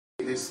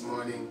this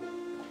morning.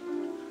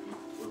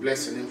 We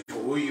bless your name for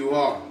who you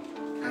are,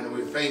 and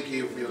we thank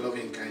you for your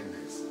loving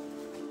kindness.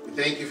 We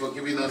thank you for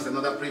giving us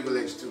another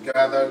privilege to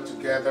gather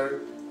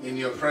together in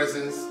your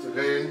presence, to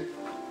learn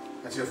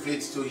at your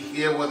feet, to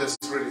hear what the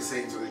Spirit is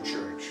saying to the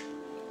church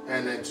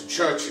and to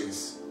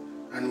churches.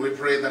 And we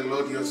pray that,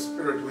 Lord, your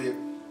Spirit will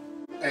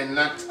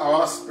enact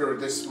our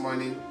spirit this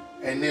morning,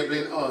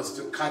 enabling us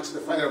to catch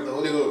the fire of the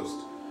Holy Ghost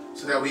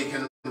so that we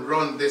can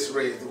run this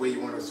race the way you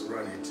want us to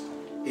run it.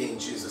 In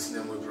Jesus'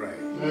 name we pray.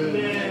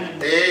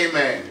 Amen.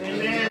 Amen.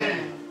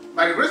 Amen.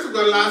 By the grace of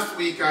God, last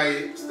week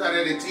I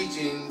started a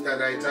teaching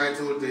that I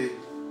titled the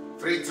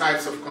 3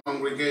 types of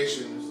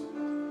congregations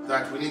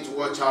that we need to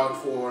watch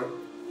out for,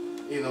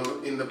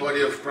 in the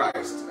body of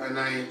Christ. And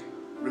I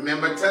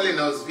remember telling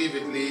us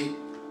vividly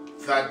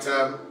that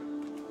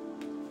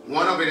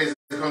one of it is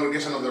the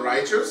congregation of the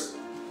righteous,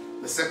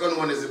 the second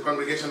one is the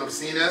congregation of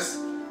sinners,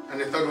 and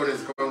the third one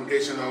is the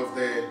congregation of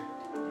the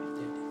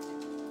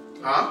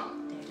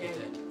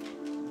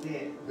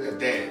the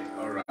dead.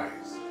 All right,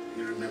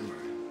 you remember.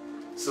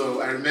 So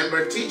I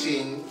remember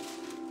teaching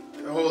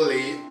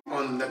wholly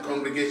on the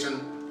congregation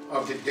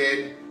of the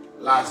dead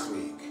last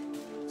week.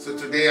 So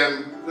today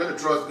I'm going to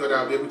trust God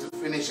I'll be able to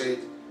finish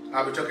it.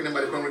 I'll be talking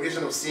about the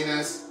congregation of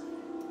sinners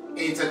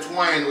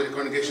intertwined with the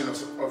congregation of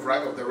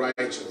the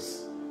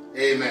righteous.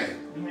 Amen.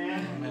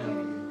 Amen.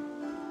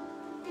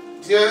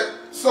 Amen.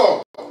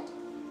 So,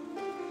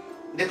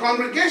 the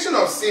congregation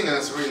of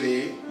sinners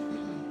really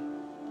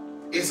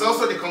is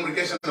also the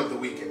congregation of the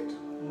wicked.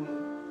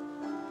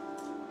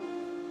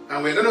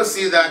 And we're going to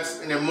see that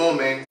in a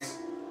moment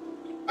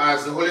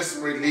as the Holy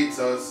Spirit leads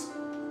us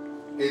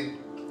in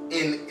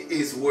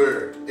His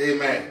Word.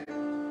 Amen.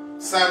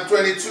 Psalm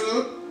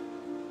 22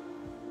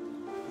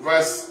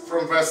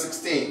 from verse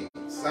 16.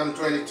 Psalm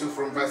 22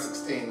 from verse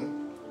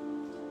 16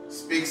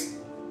 speaks.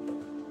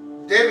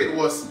 David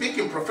was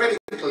speaking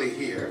prophetically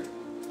here,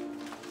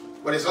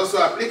 but it's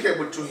also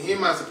applicable to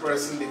him as a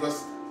person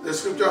because the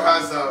scripture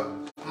has a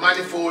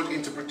manifold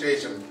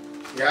interpretation.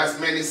 It has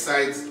many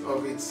sides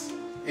of its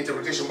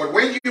interpretation. But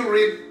when you hear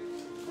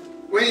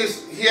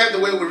the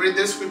way we read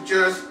the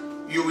scriptures,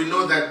 you will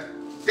know that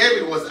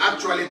David was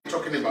actually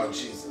talking about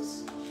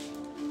Jesus.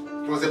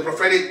 It was a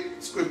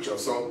prophetic scripture.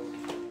 So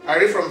I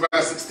read from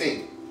verse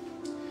 16.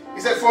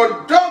 He said,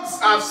 "For dogs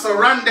have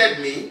surrounded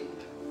me,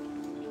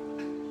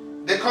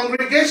 the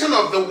congregation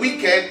of the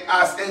wicked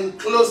has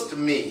enclosed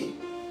me.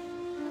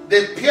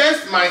 They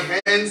pierced my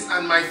hands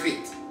and my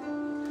feet."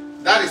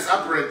 That is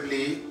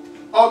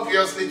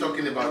obviously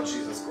talking about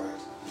Jesus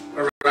Christ.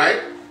 All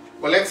right?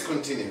 Well, let's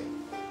continue.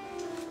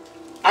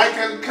 "I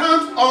can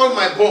count all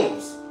my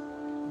bones.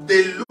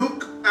 They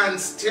look and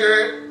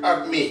stare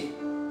at me.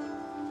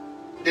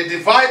 They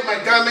divide my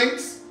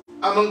garments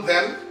among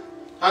them,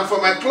 and for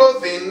my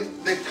clothing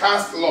they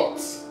cast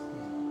lots.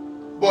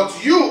 But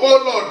you, O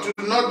Lord,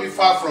 do not be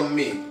far from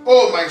me.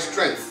 O my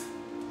strength,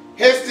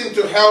 hasten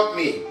to help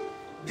me.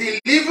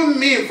 Deliver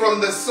me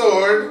from the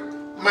sword,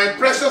 my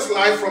precious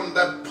life from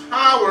the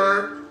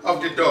power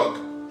of the dog."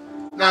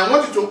 Now I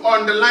want you to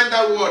underline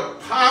that word,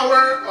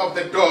 power of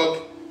the dog,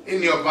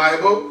 in your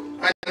Bible.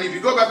 And if you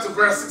go back to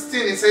verse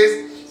 16, it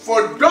says,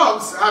 "For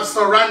dogs have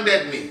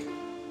surrounded me."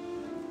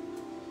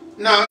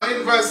 Now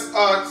in verse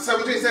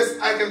 17 it says,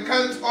 "I can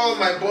count all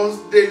my bones.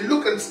 They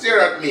look and stare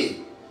at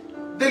me."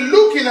 The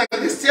looking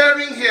and the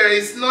staring here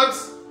is not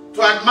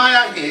to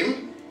admire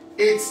him,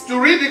 it's to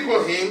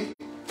ridicule him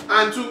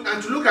and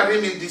to look at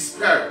him in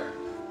despair.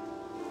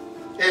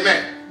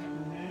 Amen.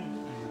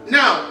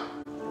 Now,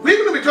 we're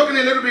going to be talking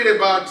a little bit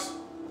about,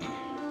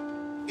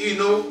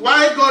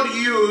 why God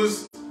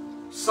used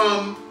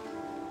some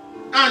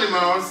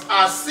animals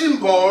as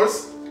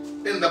symbols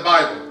in the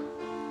Bible.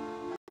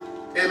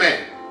 Amen.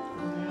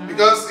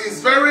 Because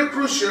it's very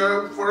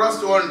crucial for us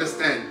to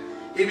understand.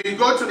 If you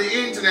go to the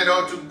internet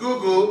or to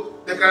Google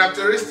the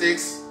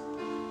characteristics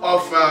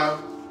of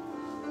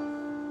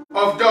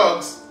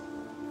dogs,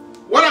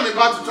 what I'm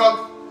about to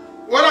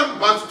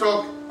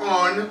talk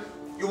on,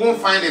 you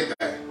won't find it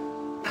there.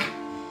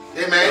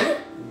 Amen.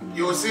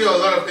 You will see a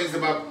lot of things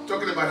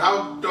talking about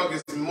how dog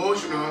is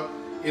emotional,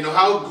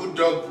 how good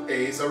dog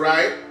is, all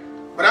right?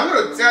 But I'm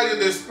going to tell you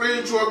the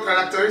spiritual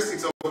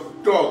characteristics of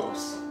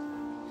dogs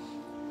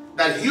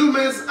that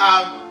humans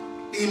have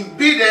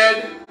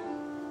embedded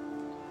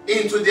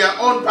into their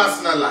own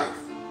personal life,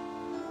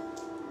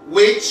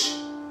 which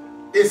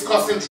is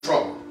causing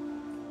trouble.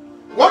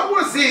 What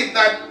was it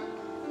that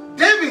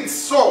David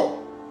saw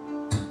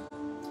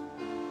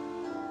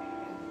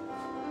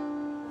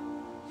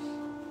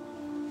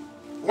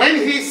when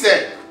he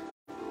said,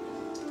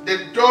 "The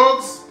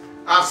dogs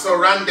have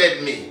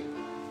surrounded me"?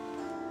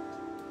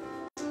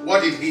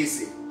 What did he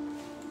see?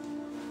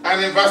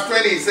 And in verse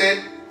 20 he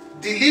said,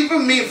 "Deliver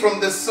me from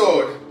the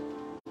sword,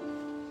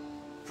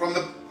 from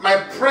my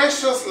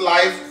precious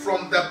life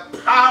from the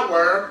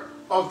power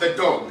of the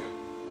dog."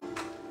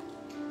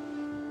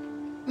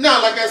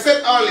 Now, like I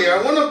said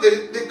earlier, one of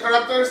the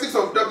characteristics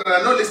of dog that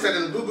are not listed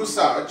in Google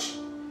search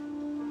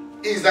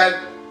is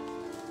that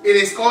it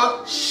is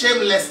called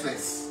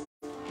shamelessness.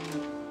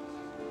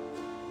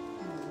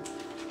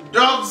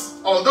 dogs,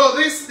 although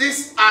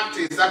this act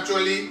is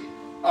actually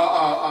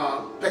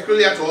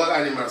peculiar to all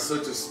animals, so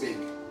to speak.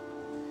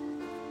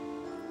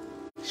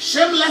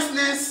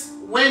 Shamelessness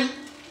when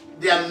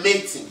they are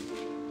mating.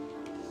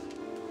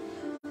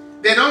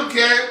 They don't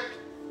care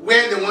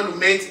where they want to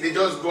mate, they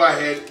just go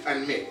ahead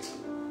and mate.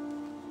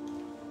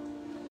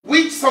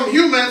 Which some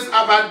humans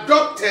have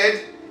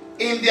adopted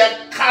in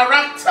their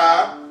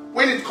character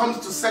when it comes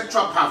to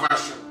sexual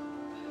perversion.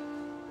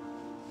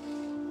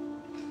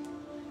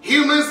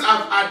 Humans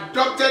have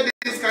adopted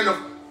this kind of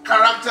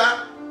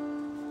character.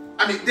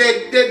 I mean,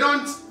 they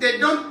don't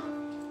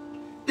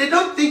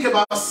think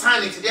about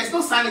sanity. There's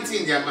no sanity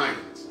in their mind.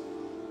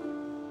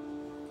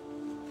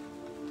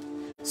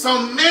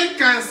 Some men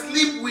can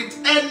sleep with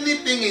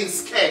anything in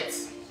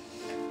skirts.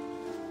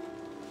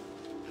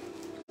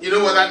 You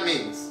know what that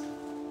means?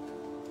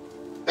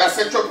 That's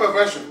sexual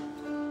perversion.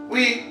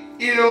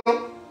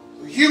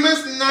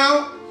 Humans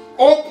now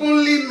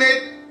openly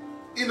made,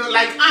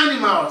 like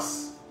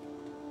animals.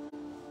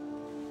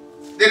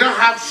 They don't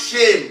have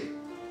shame.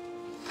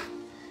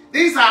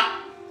 These are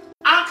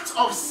acts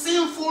of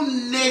sinful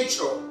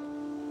nature,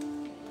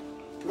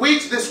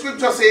 which the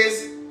scripture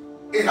says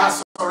it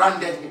has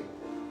surrounded him.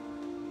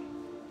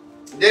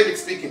 David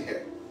speaking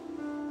here.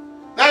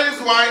 That is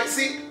why,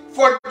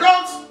 for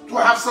dogs to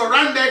have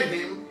surrounded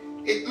him,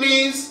 it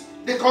means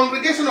the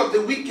congregation of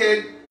the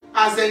wicked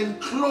has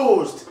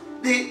enclosed.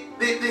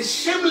 The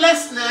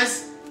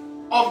shamelessness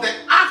of the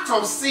act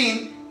of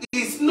sin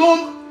is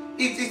known.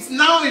 It's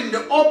now in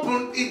the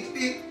open.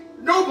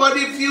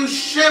 Nobody feels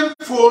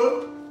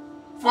shameful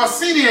for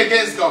sinning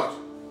against God.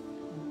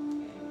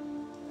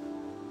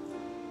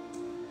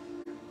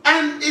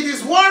 And it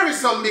is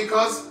worrisome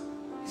because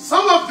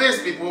some of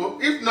these people,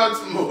 if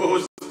not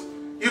most,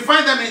 you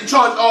find them in church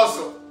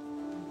also.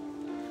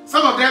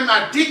 Some of them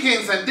are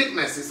deacons and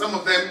deaconesses. Some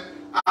of them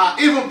are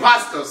even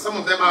pastors. Some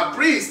of them are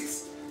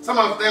priests. Some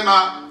of them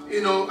are,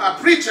 are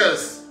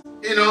preachers.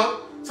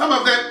 Some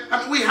of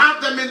them, we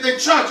have them in the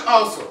church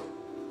also.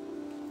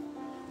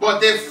 But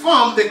they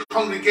form the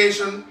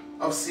congregation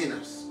of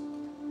sinners,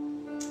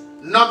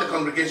 not the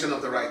congregation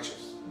of the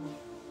righteous.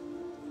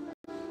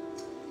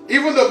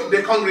 Even though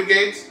they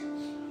congregate,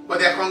 but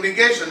their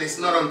congregation is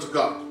not unto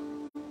God.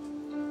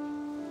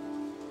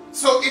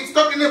 So it's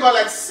talking about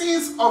like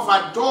sins of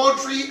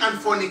adultery and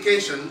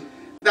fornication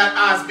that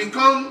has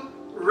become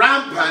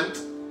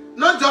rampant.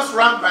 Not just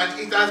rampant,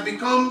 it has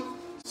become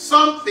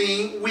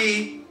something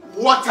we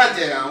water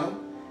down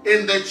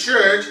in the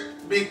church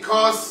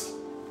because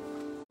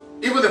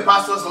even the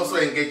pastors also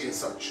engage in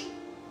such.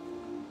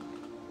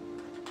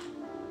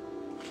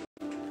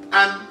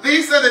 And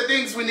these are the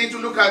things we need to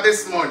look at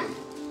this morning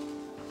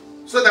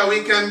so that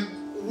we can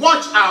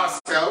watch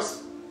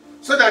ourselves,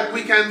 so that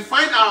we can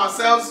find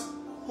ourselves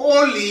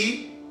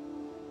holy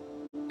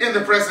in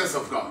the presence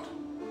of God.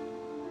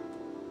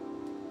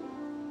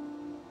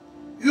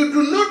 You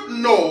do not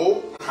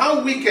know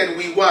how wicked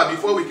we were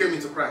before we came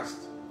into Christ.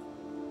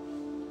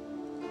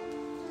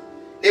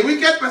 A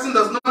wicked person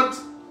does not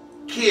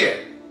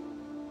care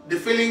the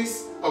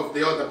feelings of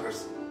the other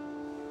person.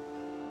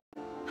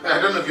 I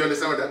don't know if you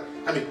understand what that.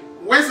 I mean,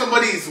 when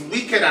somebody is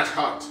wicked at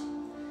heart,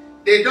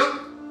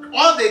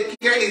 all they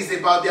care is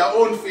about their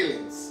own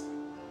feelings.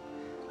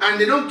 And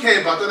they don't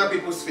care about other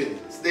people's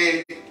feelings.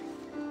 They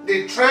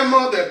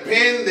tremor, the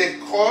pain they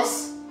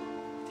cause,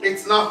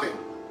 it's nothing.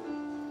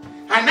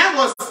 And that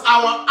was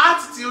our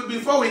attitude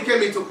before we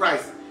came into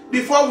Christ,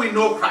 before we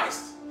know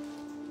Christ.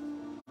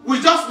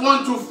 We just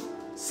want to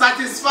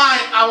satisfy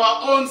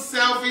our own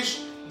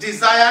selfish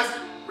desires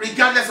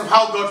regardless of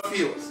how God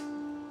feels.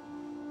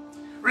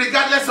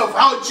 Regardless of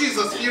how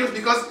Jesus feels,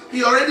 because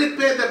he already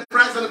paid the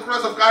price on the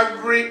cross of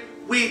Calvary.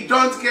 We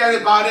don't care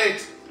about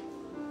it.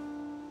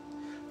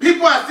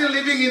 People are still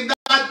living in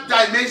that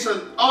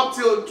dimension up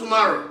till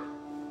tomorrow.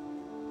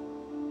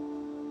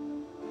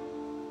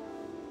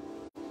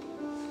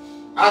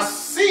 As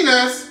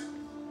sinners,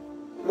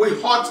 we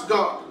hurt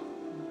God.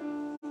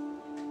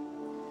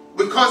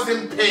 We cause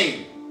him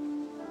pain.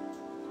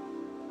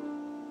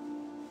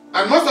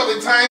 And most of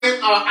the time,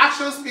 our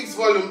action speaks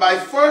volume by,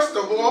 first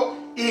of all,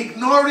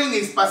 ignoring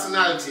his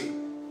personality.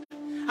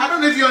 I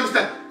don't know if you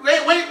understand.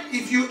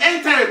 If you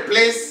enter a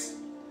place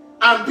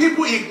and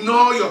people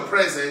ignore your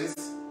presence,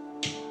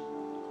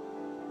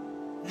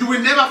 you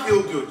will never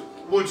feel good,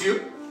 would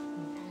you?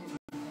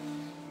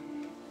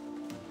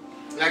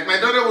 Like my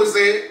daughter would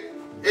say,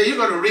 hey, you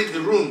got to read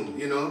the room,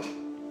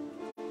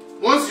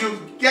 Once you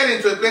get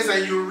into a place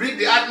and you read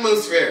the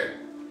atmosphere,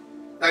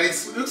 that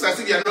it looks as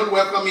if you are not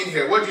welcome in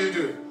here, what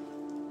do?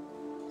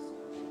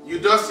 You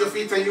dust your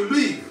feet and you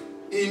leave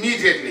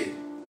immediately.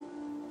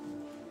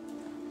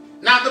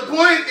 Now the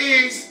point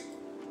is,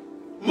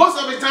 most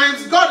of the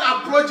times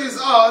God approaches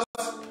us,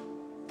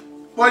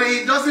 but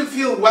he doesn't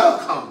feel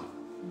welcome.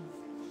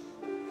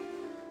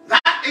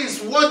 That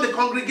is what the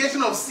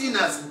congregation of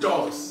sinners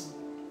does.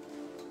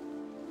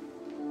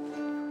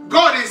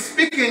 God is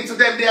speaking to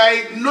them, they are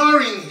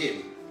ignoring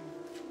him.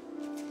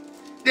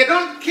 They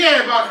don't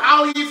care about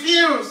how he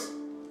feels.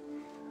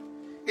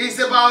 It's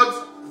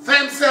about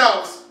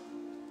themselves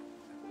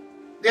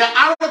their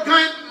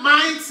arrogant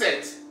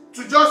mindset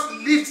to just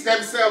lift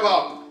themselves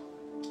up.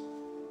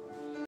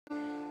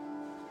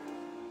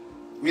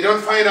 We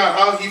don't find out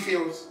how he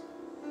feels.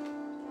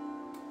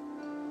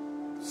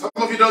 Some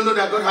of you don't know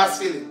that God has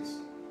feelings.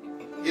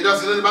 You know,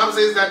 the Bible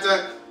says that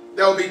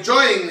there will be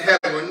joy in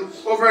heaven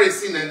over a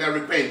sinner that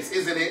repents,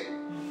 isn't it?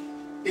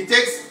 It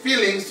takes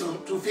feelings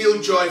to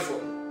feel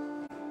joyful.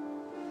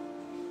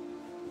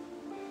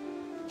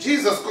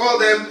 Jesus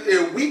called them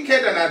a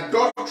wicked and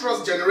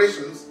adulterous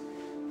generation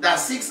that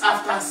seeks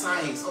after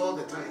signs all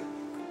the time.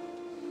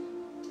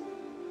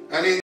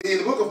 And in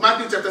the book of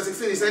Matthew chapter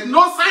 16, he said,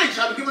 no sign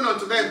shall be given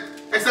unto them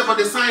except for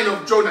the sign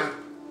of Jonah.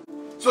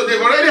 So they've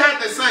already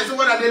had the sign, so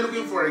what are they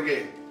looking for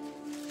again?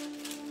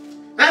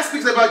 That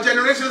speaks about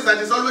generations that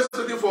is always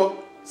looking for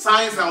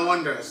signs and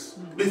wonders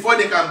before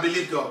they can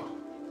believe God.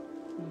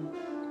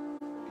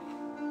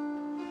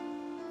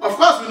 Of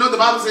course, we know the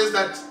Bible says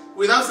that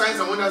without signs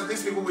and wonders,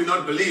 these people will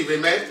not believe,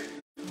 amen?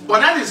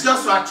 But that is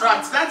just to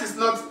attract. That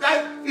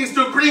is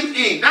to bring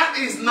in. That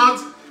is not,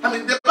 I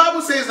mean, the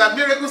Bible says that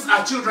miracles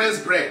are children's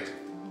bread.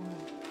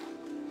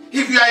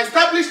 If you are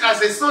established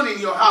as a son in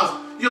your house,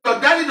 your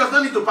daddy does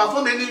not need to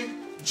perform any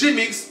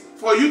gimmicks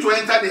for you to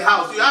enter the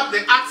house. You have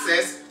the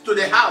access to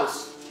the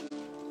house.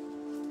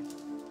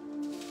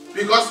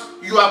 Because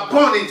you are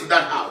born into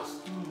that house.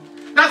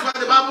 That's why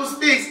the Bible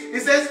speaks.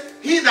 It says,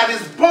 he that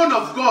is born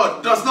of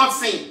God does not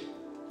sin.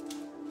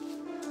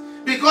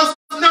 Because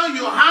now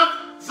you have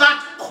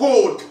that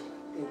code.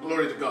 Oh,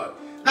 glory to God.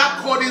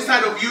 That code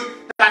inside of you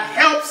that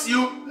helps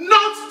you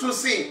not to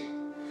sin.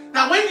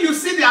 That when you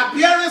see the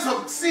appearance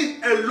of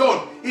sin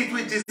alone, it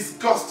will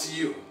disgust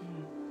you.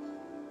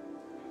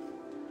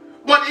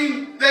 But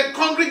in the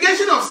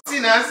congregation of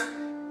sinners,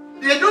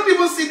 they don't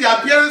even see the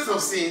appearance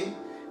of sin.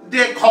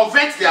 They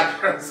covet the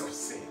appearance of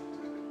sin.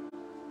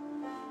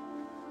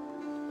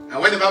 And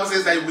when the Bible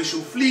says that we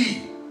should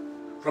flee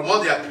from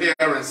all the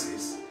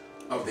appearances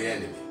of the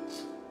enemy.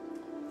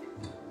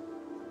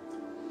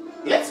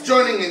 Let's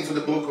join into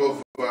the book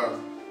of,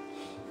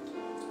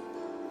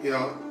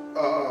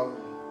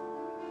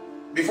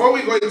 before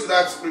we go into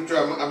that scripture,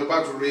 I'm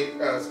about to read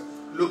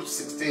Luke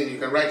 16. You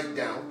can write it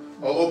down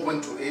or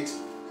open to it.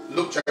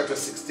 Luke chapter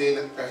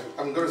 16.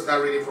 I'm going to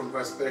start reading from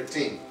verse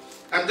 13.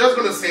 I'm just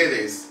going to say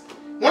this.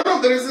 One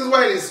of the reasons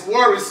why it is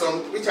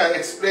worrisome, which I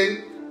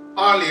explained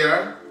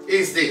earlier,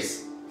 is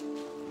this.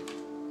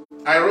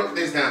 I wrote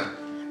this down.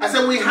 I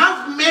said, we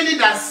have many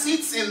that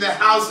sits in the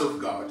house of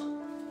God,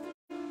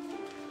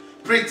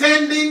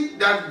 pretending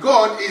that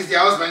God is their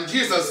husband.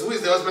 Jesus, who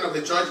is the husband of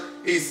the church,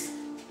 is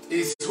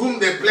whom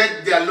they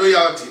pledge their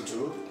loyalty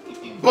to.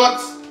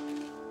 But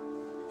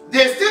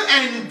they still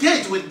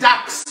engage with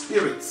dark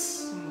spirits.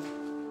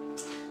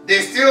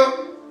 They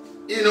still,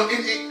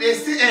 they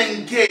still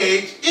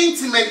engage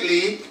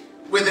intimately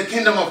with the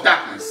kingdom of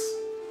darkness.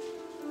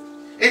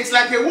 It's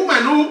like a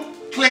woman who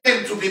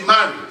claimed to be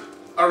married,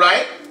 all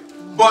right,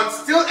 but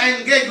still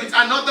engage with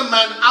another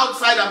man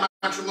outside a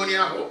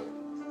matrimonial home.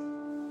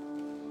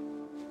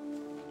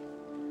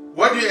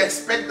 What do you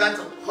expect that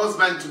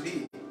husband to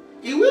be?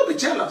 He will be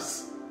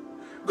jealous.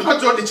 God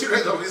told the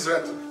children of Israel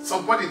at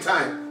some point in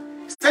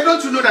time, he said,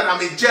 don't you know that I'm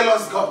a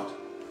jealous God?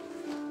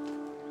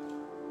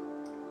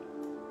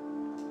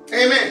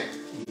 Amen.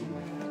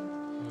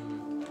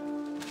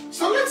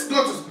 So let's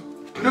go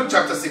to Luke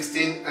chapter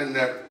 16 and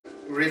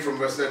read from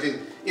verse 13.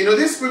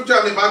 This scripture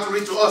I'm about to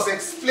read to us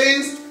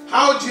explains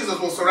how Jesus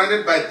was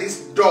surrounded by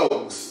these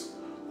dogs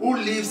who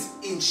lives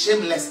in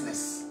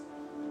shamelessness.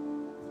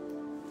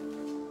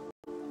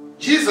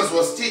 Jesus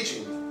was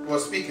teaching,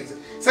 was speaking.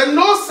 He said,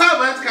 no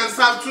servant can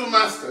serve two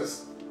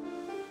masters,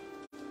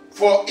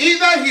 for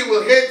either he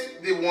will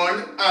hate the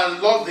one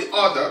and love the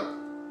other,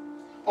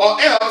 or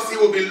else he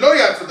will be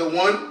loyal to the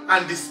one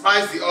and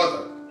despise the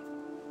other.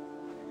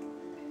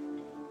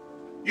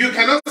 You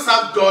cannot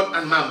serve God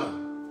and mammon.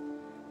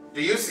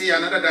 Do you see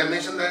another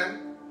dimension there?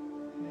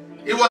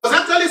 He was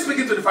actually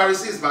speaking to the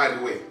Pharisees, by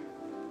the way.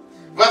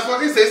 Verse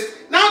 14 says,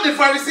 now the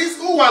Pharisees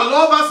who were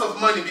lovers of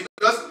money,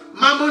 because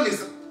mammon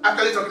is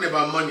actually talking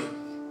about money.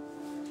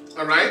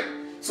 Alright?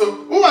 So,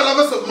 who were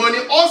lovers of money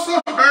also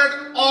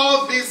heard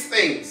all these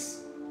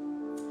things.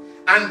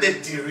 And they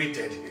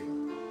derided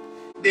him.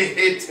 They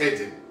hated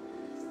him.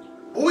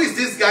 Who is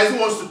this guy who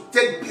wants to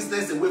take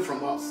business away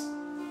from us?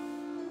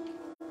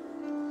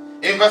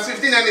 In verse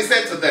 15, and he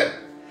said to them,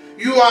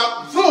 you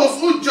are those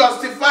who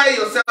justify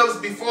yourselves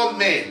before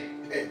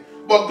men,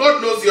 but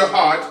God knows your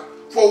heart,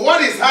 for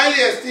what is highly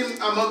esteemed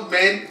among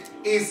men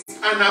is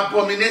an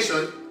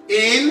abomination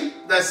in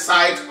the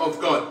sight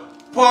of God.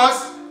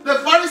 Pause. The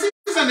Pharisees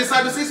and the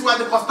Sadducees were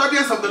the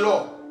custodians of the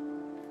law.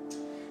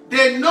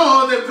 They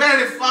know the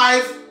very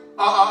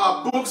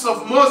 5 books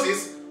of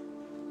Moses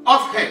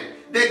offhand.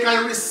 They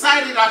can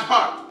recite it at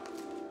heart.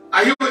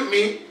 Are you with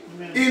me?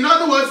 Amen. In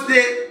other words,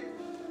 they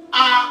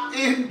are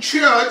in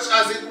church,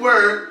 as it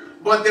were,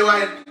 but they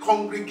were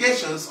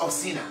congregations of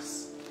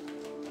sinners.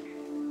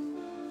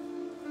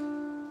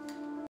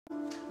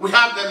 We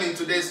have them in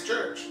today's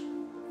church.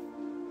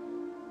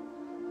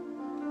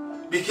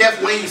 Be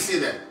careful when you see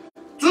them.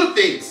 2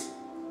 things.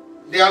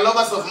 They are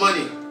lovers of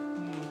money.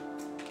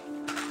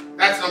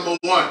 That's number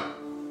one.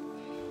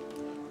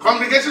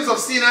 Congregations of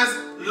sinners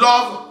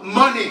love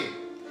money.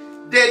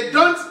 They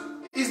don't,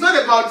 it's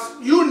not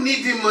about you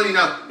needing money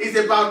now. It's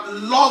about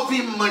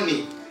loving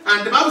money.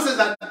 And the Bible says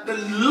that the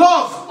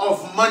love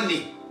of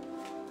money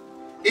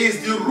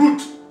is the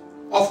root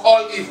of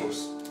all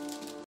evils.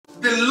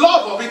 The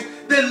love of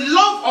it, the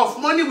love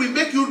of money will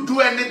make you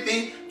do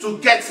anything to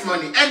get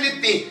money.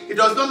 Anything. It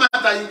does not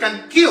matter. You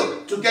can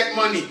kill to get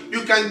money.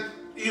 You can,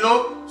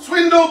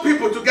 swindle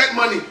people to get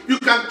money. You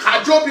can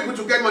cajole people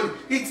to get money.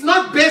 It's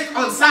not based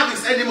on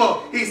service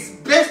anymore. It's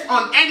based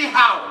on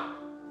anyhow.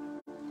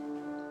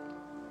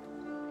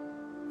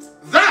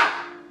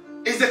 That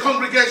is the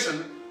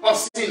congregation of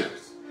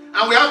sinners.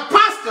 And we have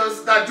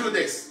pastors that do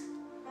this.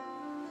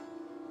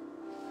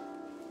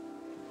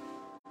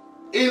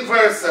 In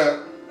verse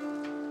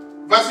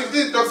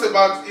 15 it talks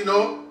about,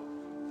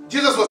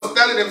 Jesus was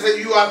telling them, saying,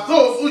 you are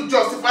those who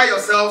justify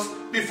yourselves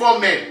before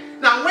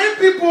men. Now, when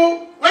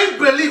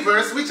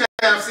believers, which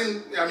I have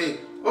seen,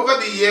 over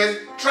the years,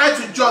 try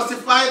to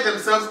justify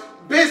themselves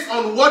based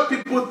on what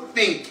people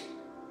think,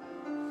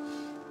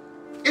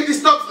 it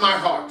disturbs my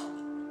heart.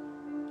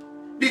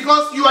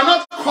 Because you are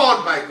not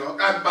called by God,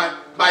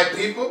 by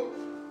people.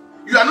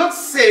 You are not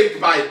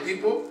saved by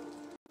people.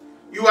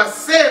 You are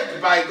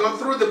saved by God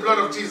through the blood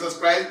of Jesus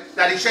Christ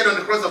that He shed on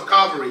the cross of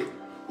Calvary.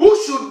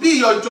 Who should be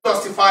your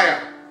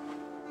justifier?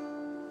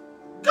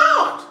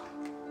 God.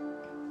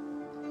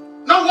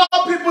 Not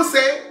what people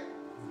say.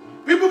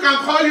 People can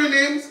call you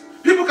names.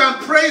 People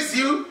can praise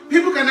you.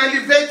 People can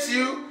elevate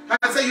you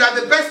and say you are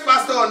the best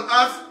pastor on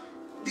earth.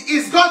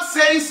 Is God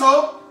saying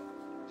so?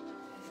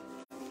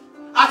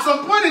 At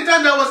some point in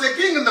time, there was a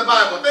king in the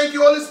Bible. Thank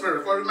you, Holy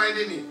Spirit, for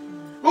reminding me.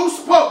 Who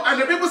spoke,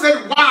 and the people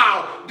said,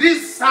 wow,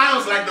 this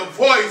sounds like the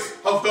voice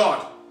of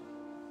God.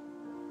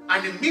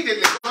 And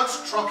immediately God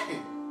struck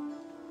him.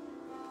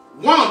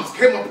 Worms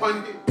came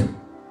upon him.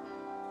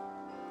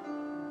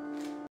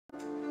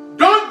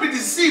 Don't be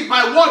deceived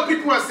by what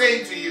people are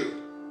saying to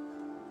you.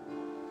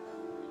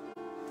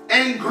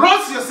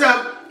 Engross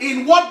yourself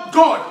in what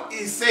God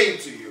is saying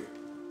to you.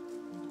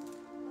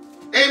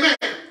 Amen.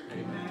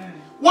 Amen.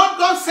 What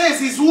God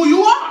says is who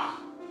you are.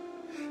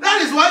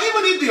 That is why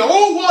even if the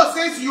whole world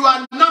says you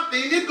are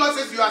nothing, if God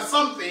says you are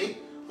something,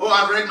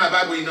 I've read my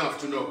Bible enough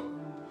to know,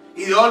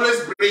 He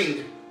always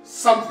brings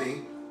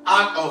something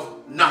out of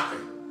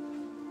nothing.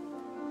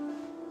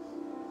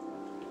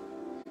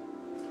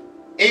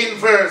 In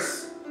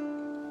verse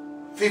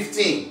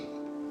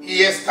 15,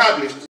 He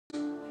established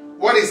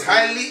what is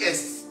highly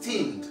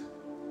esteemed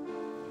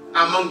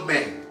among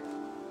men.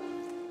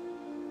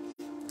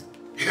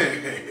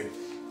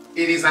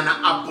 It is an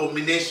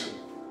abomination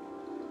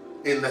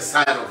in the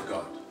sight of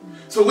God.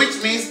 So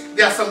which means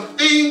there are some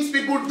things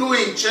people do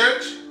in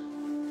church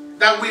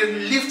that we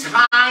lift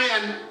high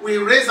and we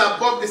raise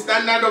above the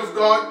standard of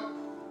God.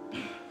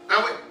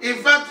 And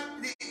in fact,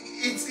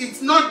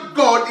 it's not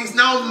God, it's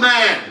now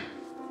man.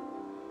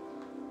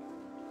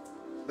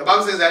 The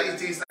Bible says that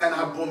it is an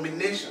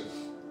abomination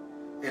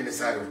in the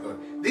sight of God.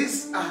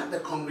 These are the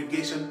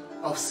congregation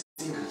of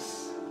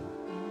sinners.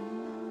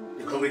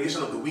 The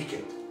congregation of the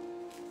wicked.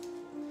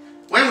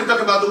 When we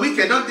talk about the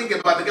wicked, don't think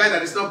about the guy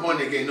that is not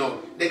born again. No.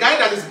 The guy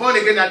that is born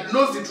again, that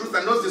knows the truth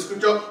and knows the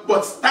scripture,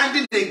 but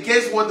standing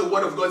against what the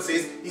word of God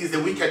says, is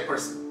the wicked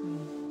person.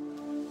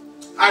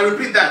 I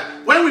repeat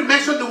that. When we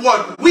mention the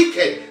word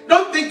wicked,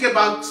 don't think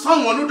about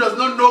someone who does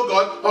not know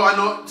God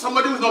or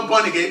somebody who is not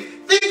born again.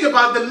 Think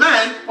about the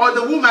man or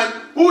the woman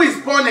who is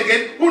born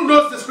again, who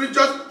knows the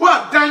scriptures, who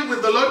have dined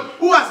with the Lord,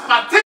 who has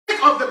partaken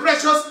of the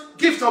precious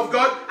gift of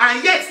God,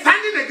 and yet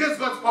standing against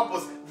God's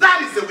purpose.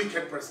 That is the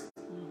wicked person.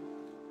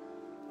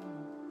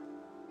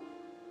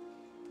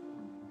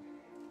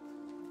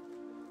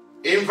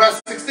 In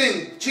verse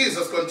 16,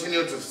 Jesus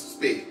continued to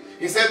speak.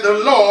 He said, the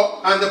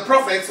law and the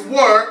prophets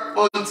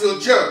were until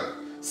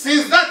John.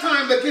 Since that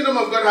time, the kingdom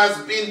of God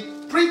has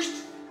been preached,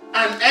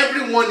 and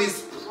everyone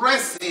is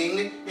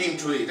pressing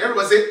into it.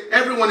 Everybody say,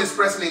 everyone is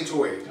pressing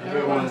into it.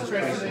 Everyone is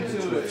pressing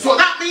into it. So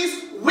that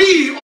means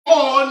we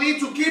all need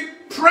to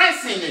keep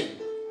pressing in.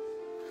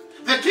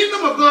 The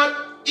kingdom of God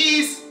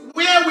is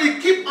where we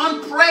keep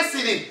on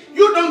pressing in.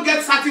 You don't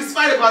get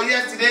satisfied about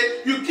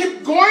yesterday. You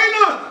keep going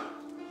on.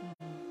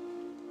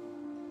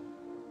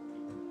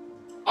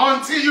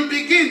 Until you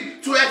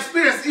begin to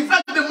experience. In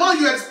fact, the more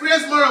you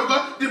experience more of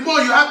God, the more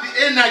you have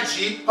the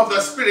energy of the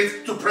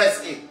Spirit to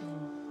press in.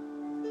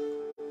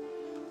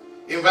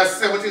 In verse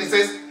 17 it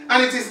says,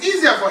 and it is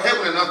easier for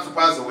heaven and earth to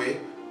pass away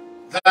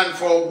than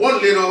for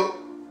one little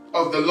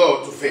of the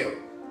law to fail.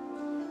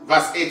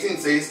 Verse 18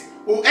 says,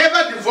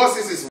 whoever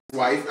divorces his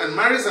wife and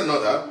marries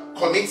another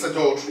commits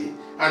adultery,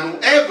 and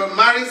whoever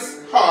marries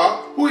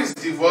her who is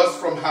divorced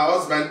from her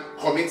husband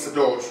commits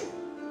adultery.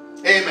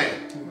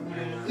 Amen.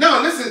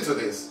 Now listen to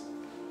this.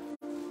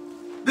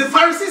 The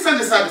Pharisees and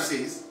the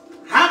Sadducees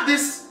have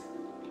this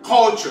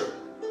culture,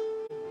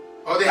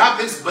 or they have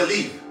this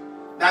belief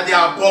that they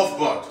are above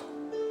God.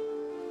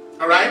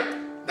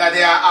 Alright? That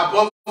they are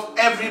above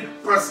every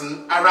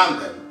person around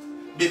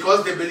them.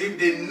 because they believe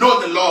they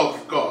know the law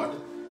of God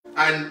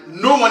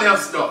and no one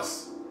else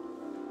does.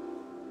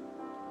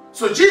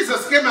 So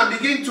Jesus came and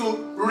began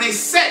to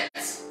reset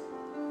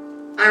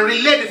and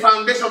relay the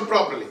foundation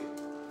properly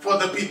for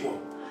the people.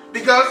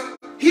 Because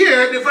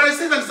here, the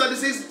Pharisees and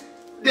Sadducees,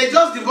 they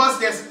just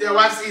divorced their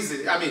wives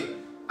easily. I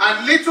mean,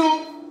 a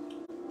little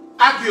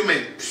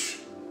argument,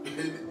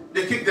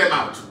 they kick them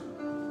out.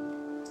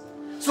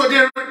 So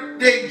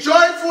they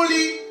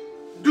joyfully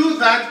do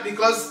that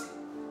because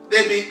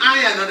they may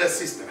eye another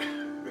sister.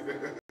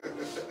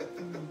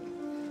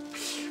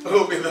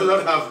 Oh, may the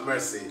Lord have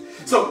mercy.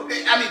 So,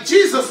 I mean,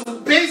 Jesus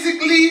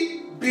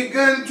basically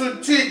began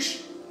to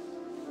teach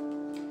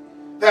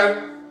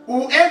that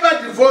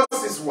whoever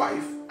divorces his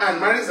wife and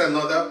marries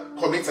another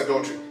commits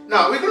adultery.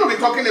 Now, we're going to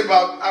be talking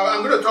about,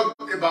 I'm going to talk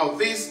about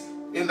this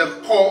in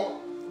the core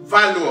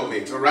value of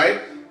it, all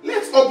right?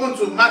 Let's open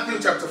to Matthew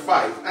chapter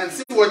 5 and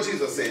see what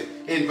Jesus said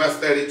in verse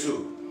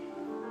 32.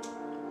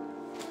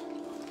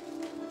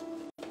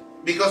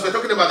 Because we're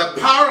talking about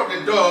the power of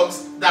the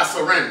dogs that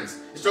surrounds.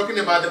 It's talking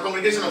about the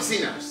congregation of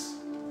sinners.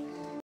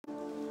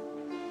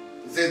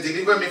 It says,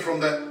 deliver me from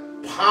the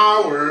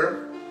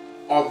power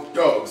of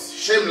dogs,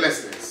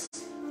 shamelessness,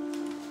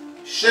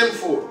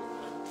 shameful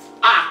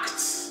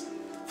acts,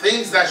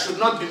 things that should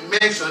not be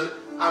mentioned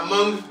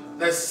among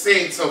the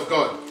saints of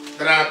God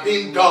that are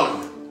being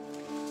done.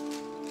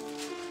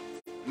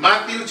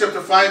 Matthew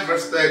chapter 5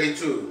 verse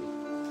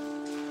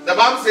 32. The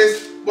Bible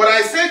says, but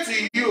I say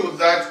to you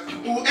that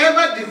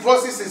whoever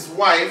divorces his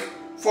wife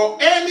for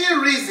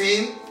any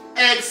reason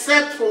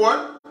except for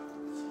what?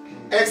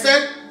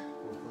 Except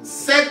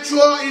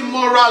sexual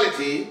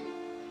immorality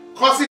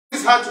causes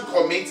her to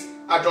commit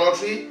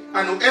adultery,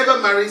 and whoever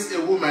marries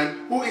a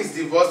woman who is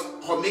divorced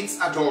commits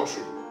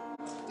adultery.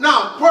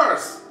 Now,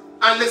 pause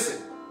and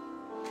listen.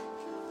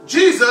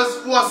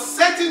 Jesus was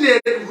setting a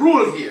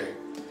rule here.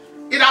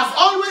 It has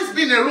always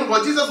been a rule,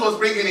 but Jesus was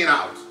bringing it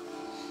out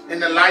in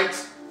the light.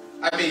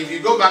 I mean, if you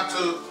go back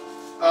to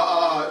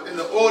in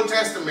the Old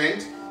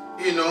Testament,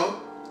 you know,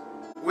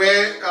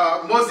 where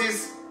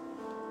Moses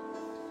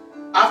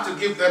had to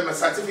give them a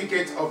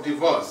certificate of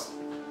divorce.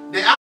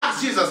 They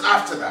asked Jesus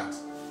after that,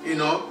 you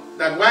know,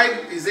 that why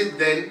is it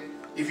then,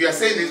 if you are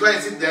saying this, why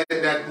is it then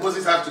that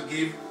Moses had to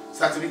give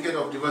certificate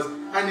of divorce?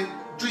 And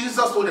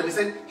Jesus told them, he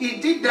said, he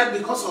did that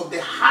because of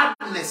the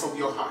hardness of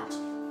your heart.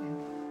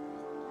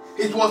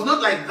 It was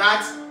not like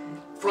that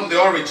from the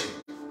origin.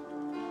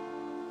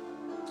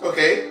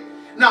 Okay?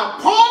 Now,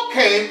 Paul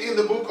came in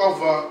the book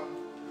of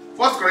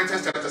 1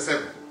 Corinthians chapter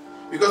 7,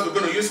 because we're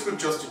going to use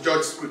scriptures to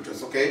judge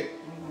scriptures, okay?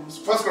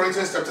 1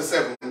 Corinthians chapter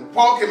 7,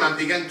 Paul came and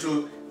began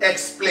to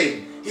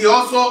explain. He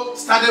also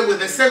started with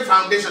the same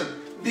foundation,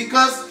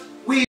 because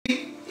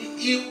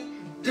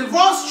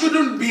divorce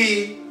shouldn't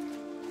be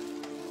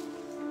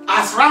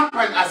as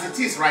rampant as it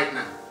is right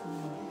now.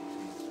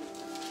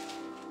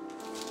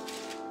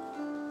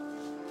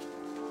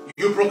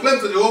 You proclaim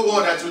to the whole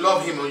world that you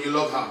love him or you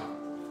love her.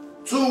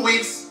 2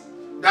 weeks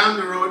down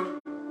the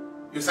road,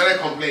 you started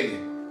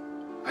complaining.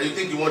 And you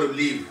think you want to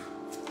leave.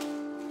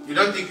 You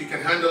don't think you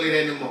can handle it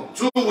anymore.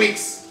 2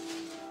 weeks.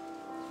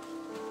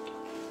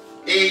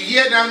 A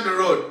year down the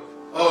road,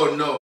 oh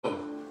no.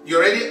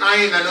 You're already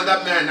eyeing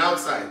another man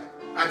outside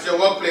at your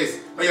workplace.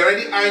 Or you're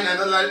already eyeing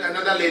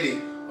another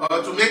lady.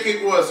 Or to make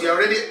it worse, you're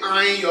already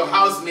eyeing your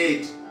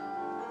housemaid.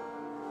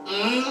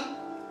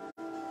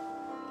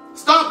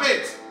 Stop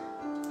it.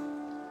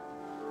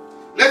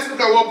 Let's look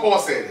at what Paul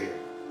said here.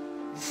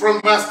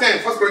 From verse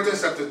 10, 1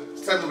 Corinthians chapter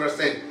 7 verse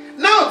 10.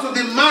 Now to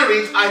the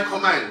married I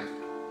command,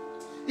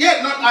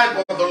 yet not I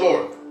but the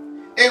Lord.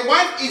 A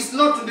wife is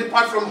not to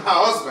depart from her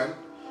husband,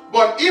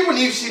 but even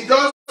if she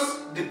does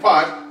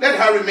depart, let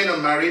her remain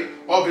unmarried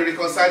or be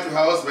reconciled to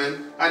her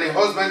husband, and a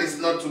husband is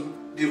not to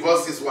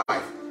divorce his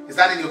wife. Is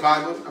that in your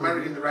Bible? Am I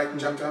reading the right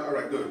chapter?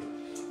 Alright, good.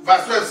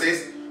 Verse 12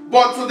 says,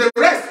 but to the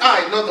rest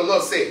I, not the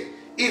Lord, say,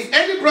 if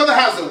any brother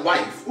has a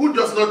wife who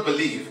does not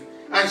believe,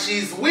 and she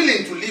is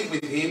willing to live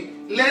with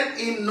him, let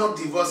him not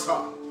divorce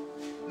her.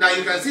 Now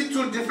you can see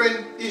two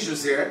different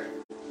issues here.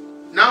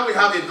 Now we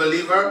have a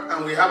believer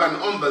and we have an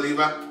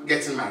unbeliever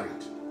getting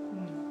married.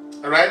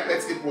 Alright,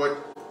 let's keep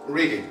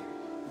reading.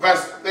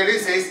 Verse 30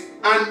 says,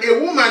 and a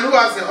woman who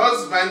has a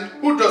husband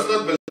who does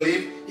not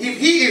believe, if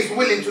he is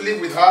willing to live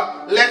with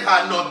her, let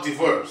her not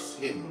divorce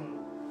him.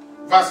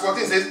 Verse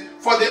 14 says,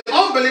 for the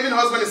unbelieving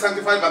husband is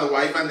sanctified by the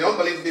wife, and the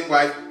unbelieving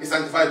wife is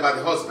sanctified by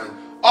the husband.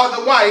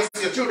 Otherwise,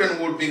 your children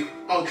would be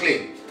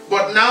unclean.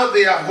 But now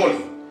they are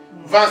holy.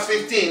 Verse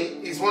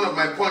 15 is one of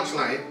my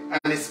punchline,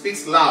 and it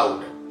speaks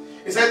loud.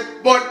 It says,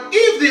 but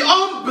if the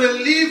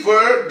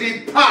unbeliever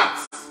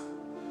departs,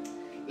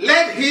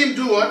 let him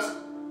do what?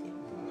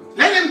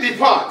 Let him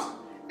depart.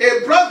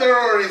 A brother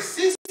or a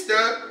sister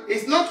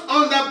is not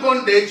under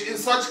bondage in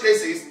such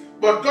cases,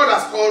 but God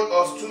has called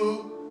us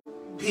to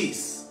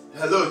peace.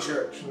 Hello,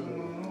 church.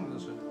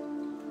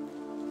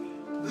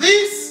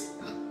 This,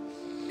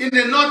 in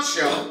a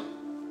nutshell,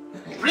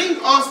 brings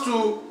us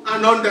to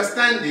an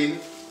understanding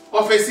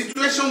of a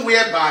situation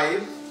whereby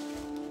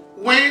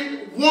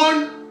when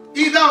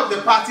either of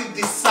the party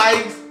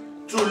decides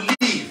to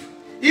leave,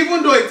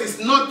 even though it is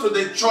not to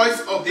the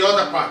choice of the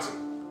other party.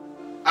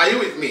 Are you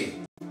with me?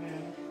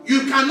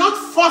 You cannot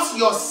force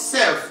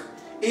yourself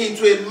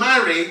into a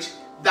marriage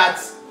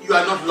that you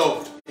are not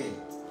loved in.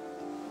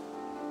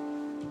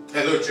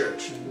 Hello,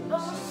 church.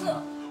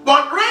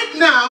 But right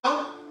now,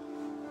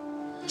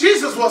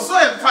 Jesus was so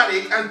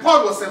emphatic, and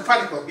Paul was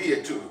emphatic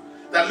here too,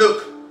 that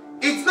look,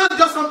 it's not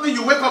just something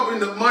you wake up in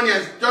the morning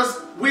and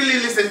just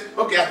willingly say,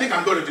 okay, I think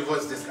I'm going to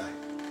divorce this guy.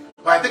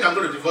 Or I think I'm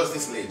going to divorce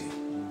this lady.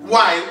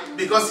 Why?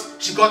 Because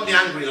she got me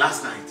angry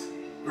last night.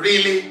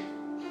 Really?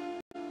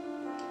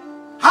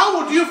 How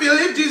would you feel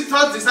if Jesus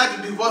decided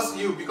to divorce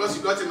you because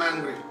you got him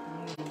angry?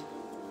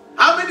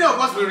 How many of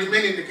us will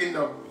remain in the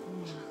kingdom?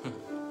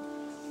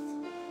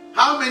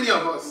 How many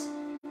of us?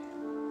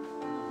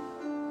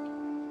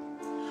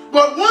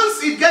 But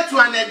once it gets to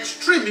an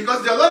extreme,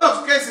 because there are a lot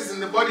of cases in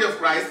the body of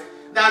Christ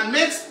that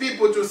makes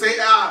people to say,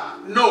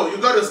 no, you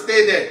got to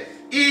stay there.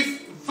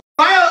 If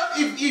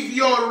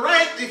you're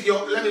right,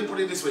 let me put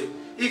it this way,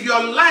 if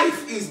your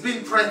life is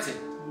being threatened,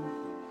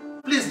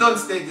 please don't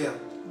stay there.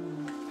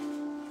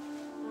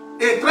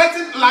 A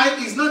threatened life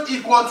is not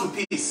equal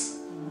to peace.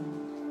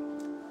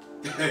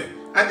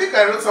 I think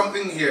I wrote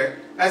something here.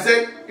 I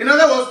said, in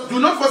other words, do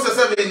not force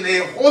yourself in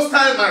a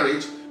hostile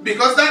marriage,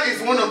 because that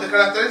is one of the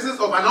characteristics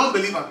of an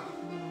unbeliever.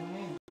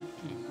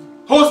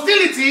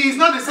 Hostility is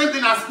not the same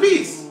thing as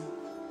peace.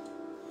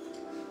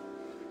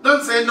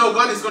 Don't say, no,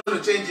 God is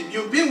going to change him.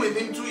 You've been with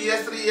him 2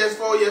 years, 3 years,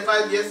 4 years,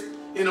 5 years,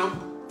 10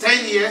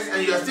 years,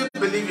 and you are still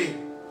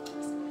believing.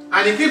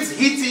 And he keeps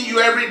hitting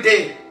you every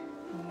day.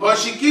 Or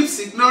she keeps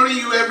ignoring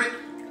you every...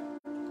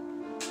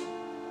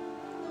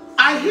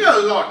 I hear a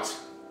lot.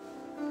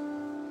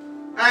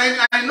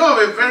 And I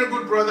know of a very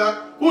good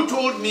brother who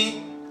told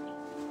me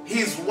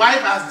his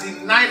wife has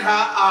denied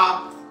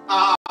her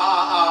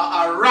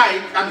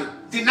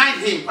denied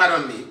him,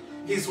 pardon me.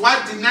 His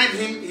wife denied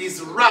him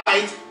his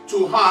right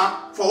to her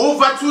for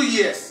over 2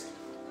 years.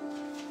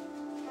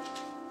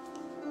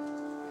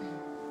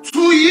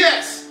 2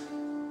 years.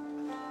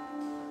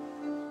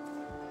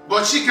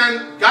 But she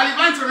can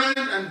gallivant around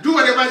and do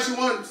whatever she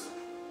wants.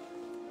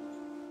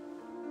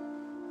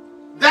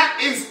 That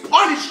is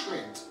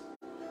punishment.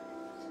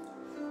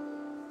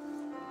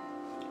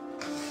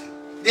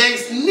 There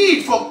is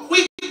need for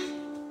quick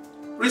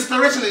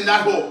restoration in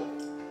that home.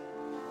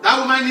 That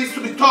woman needs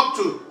to be talked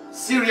to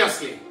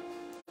seriously.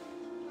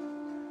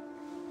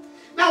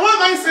 Now, why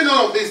am I saying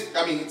all of this?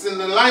 I mean, it's in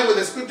the line with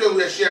the scripture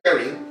we are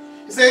sharing.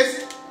 It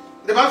says,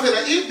 the Bible says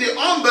that if the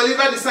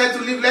unbeliever decides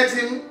to leave, let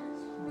him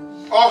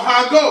or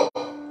her go.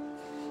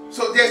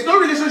 So there's no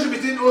relationship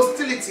between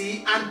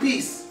hostility and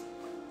peace.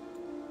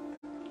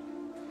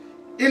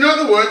 In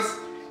other words,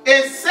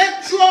 a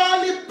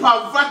sexually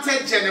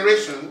perverted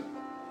generation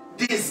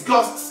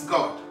disgusts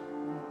God.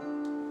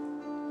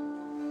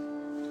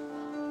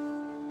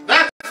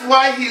 That's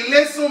why he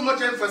lays so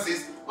much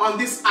emphasis on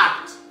this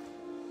act.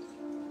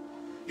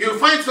 You'll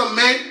find some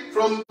men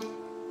from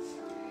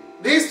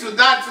this to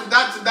that, to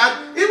that, to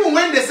that. Even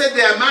when they say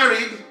they are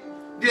married,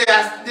 they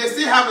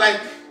still have like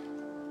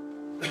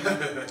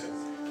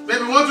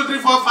maybe 1, 2, 3,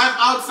 4, 5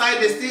 outside.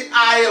 They still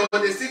eye, or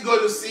they still go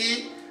to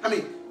see. I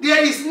mean,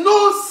 there is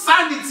no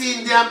sanity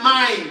in their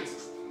mind.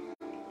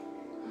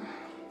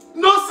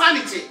 No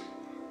sanity.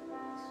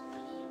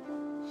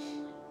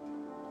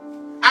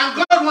 And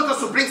God wants us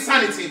to bring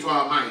sanity into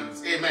our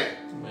minds. Amen.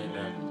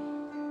 Amen.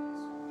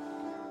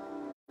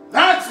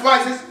 That's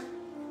why it says,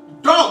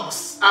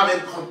 dogs have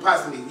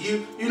encompassed me.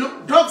 You know,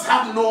 dogs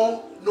have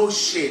no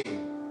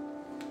shame.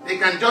 They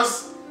can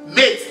just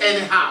mate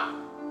anyhow.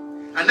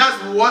 And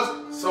that's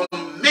what some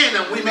men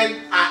and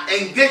women are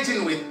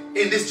engaging with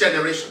in this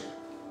generation.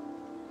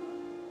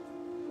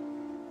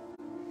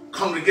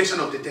 Congregation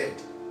of the dead.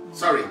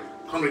 Sorry,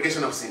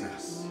 congregation of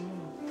sinners.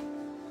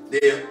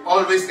 They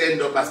always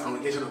end up as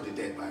congregation of the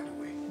dead, by the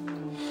way.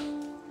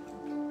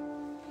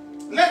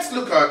 Let's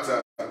look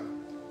at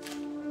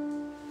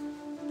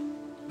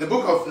the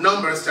book of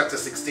Numbers chapter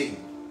 16.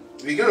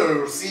 We're going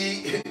to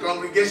see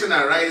congregation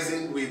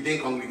arising within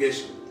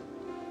congregation.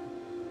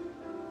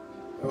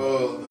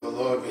 Oh, the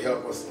Lord will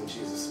help us in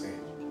Jesus'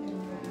 name.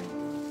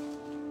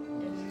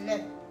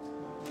 Amen.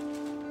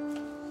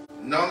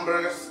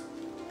 Numbers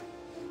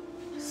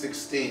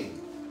 16.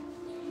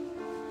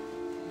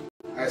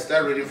 I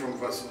start reading from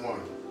verse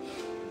 1.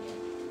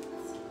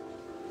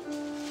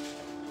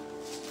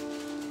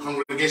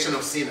 Congregation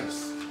of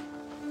sinners.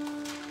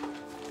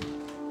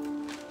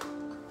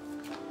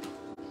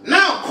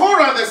 Now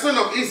Korah, the son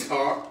of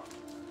Ishar,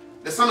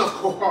 the son of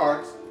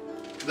Kohath,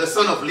 the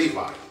son of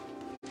Levi.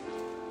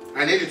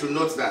 I need you to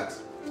note that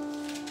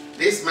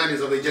this man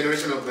is of the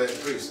generation of the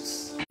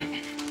priests,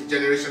 the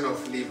generation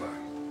of Levi,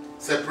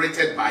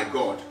 separated by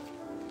God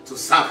to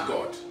serve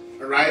God.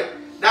 Alright?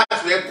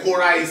 That's where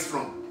Korah is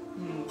from.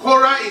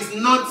 Korah is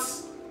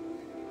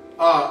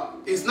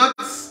not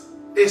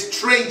a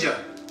stranger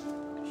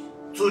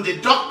to the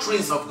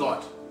doctrines of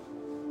God.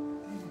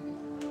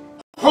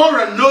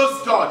 Korah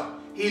knows God.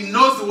 He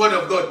knows the word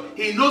of God.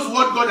 He knows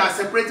what God has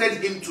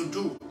separated him to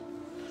do.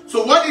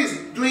 So what he's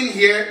doing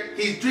here,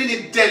 he's doing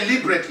it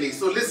deliberately.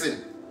 So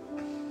listen.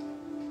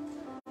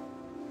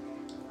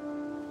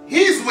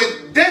 He's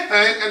with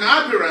Dathan and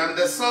Abiram,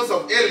 the sons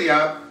of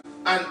Eliab,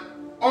 and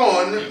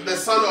On, the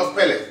son of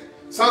Peleth,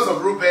 sons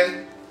of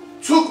Reuben,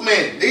 took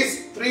men.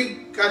 These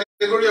three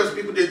categories of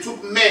people, they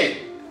took men.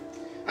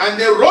 And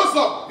they rose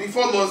up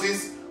before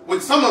Moses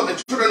with some of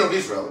the children of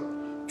Israel,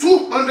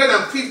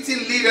 250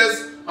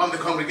 leaders of the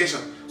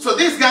congregation. So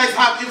these guys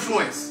have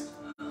influence.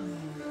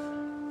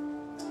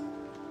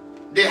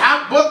 They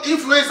have both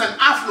influence and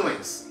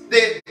affluence.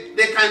 They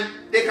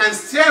can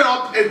stir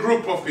up a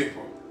group of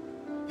people.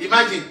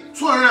 Imagine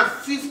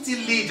 250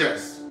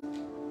 leaders.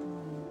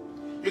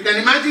 You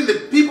can imagine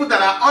the people that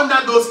are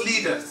under those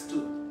leaders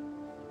too.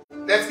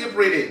 Let's keep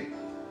reading.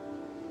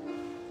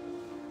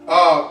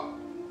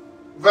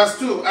 Verse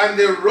 2. And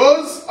they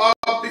rose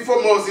up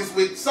before Moses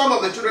with some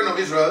of the children of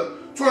Israel,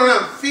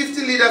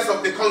 250 leaders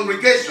of the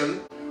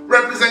congregation,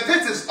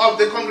 representatives of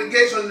the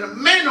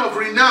congregation, men of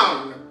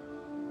renown.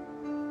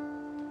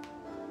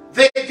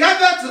 They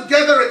gathered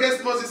together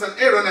against Moses and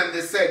Aaron, and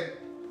they said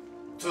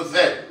to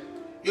them,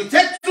 you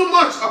take too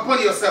much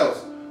upon yourselves,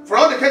 for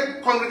all the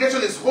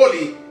congregation is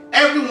holy,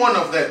 every one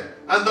of them,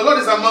 and the Lord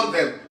is among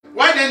them.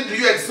 Why then do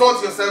you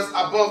exalt yourselves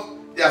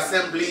above the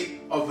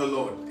assembly of the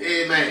Lord?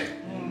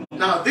 Amen.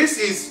 Now this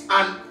is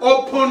an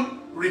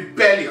open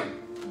rebellion.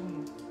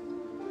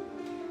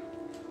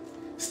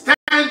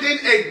 Standing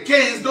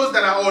against those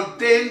that are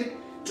ordained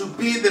to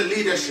be the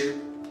leadership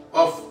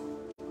of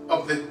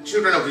the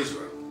children of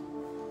Israel.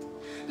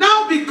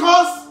 Now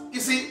because, you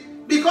see,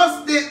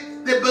 because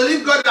they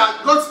believe God,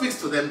 that God speaks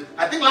to them.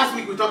 I think last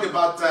week we talked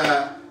about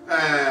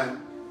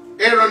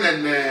Aaron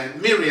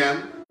and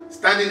Miriam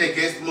standing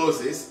against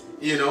Moses,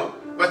 you know.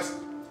 But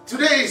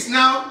today is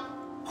now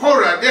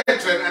Korah,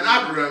 Dathan, and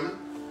Abiram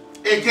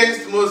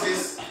against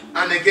Moses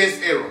and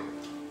against Aaron.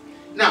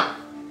 Now,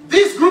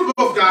 this group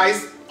of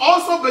guys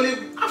also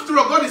believe, after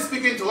all, God is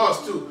speaking to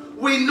us too.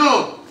 We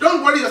know,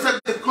 don't worry yourself,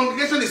 the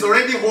congregation is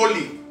already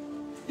holy.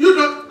 You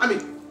don't, I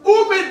mean,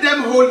 who made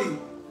them holy?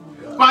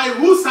 By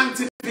whose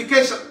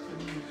sanctification?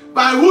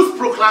 By whose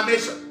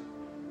proclamation?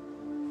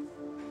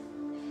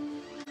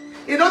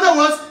 In other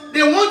words,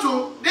 they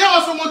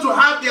also want to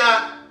have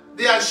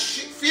their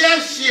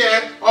fair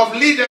share of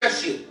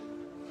leadership.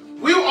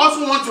 We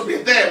also want to be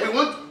there.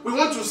 We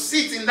want to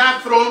sit in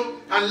that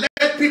throne and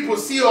let people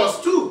see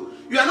us too.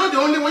 You are not the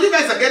only one. You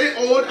guys are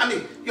getting old. I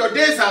mean, your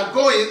days are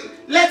going.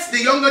 Let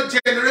the younger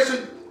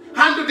generation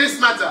handle this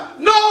matter.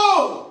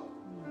 No!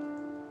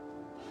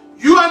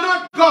 You are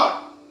not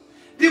God.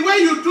 The way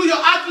you do your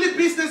earthly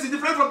business is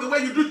different from the way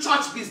you do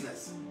church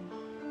business.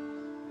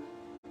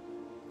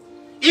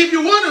 If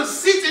you want to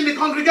sit in the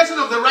congregation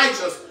of the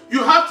righteous,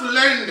 you have to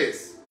learn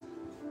this.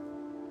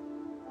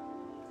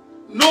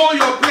 Know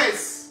your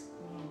place.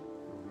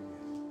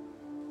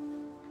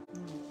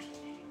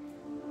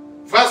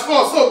 Verse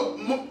 4. So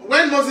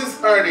when Moses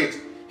heard it,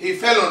 he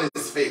fell on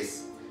his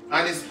face,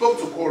 and he spoke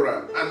to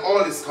Korah and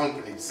all his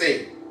company,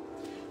 saying,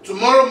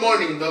 tomorrow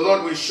morning the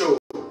Lord will show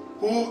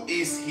who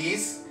is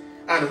his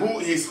and who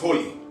is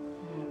holy,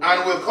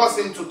 and will cause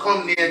him to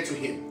come near to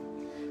him.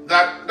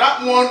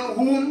 That one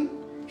whom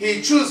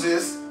he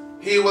chooses,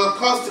 he will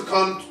cause to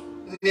come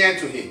near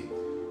to him.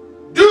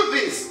 Do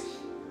this.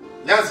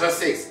 That's verse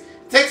 6.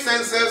 Take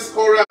censers,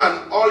 Korah,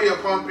 and all your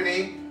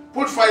company,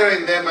 put fire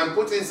in them, and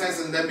put incense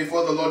in them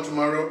before the Lord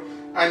tomorrow.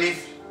 And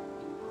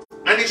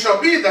it shall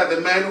be that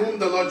the man whom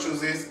the Lord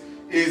chooses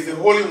is the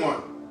Holy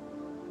One.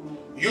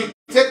 You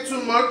take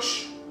too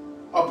much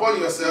upon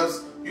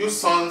yourselves, you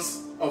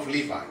sons of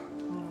Levi.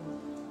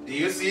 Do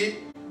you see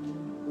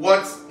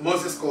what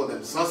Moses called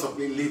them? Sons of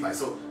Levi.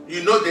 So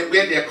you know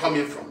where they're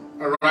coming from.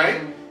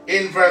 Alright?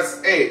 In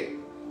verse 8.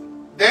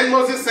 Then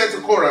Moses said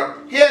to Korah,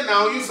 hear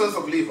now, you sons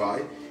of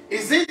Levi,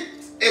 is it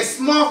a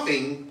small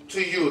thing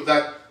to you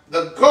that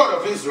the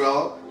God of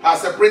Israel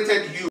has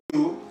separated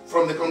you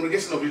from the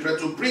congregation of Israel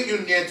to bring you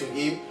near to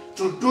him,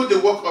 to do the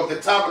work of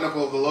the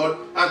tabernacle of the Lord,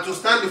 and to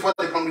stand before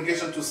the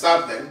congregation to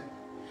serve them?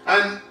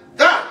 And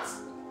that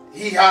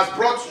he has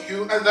brought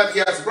you, and that he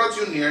has brought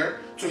you near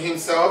to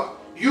himself,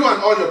 you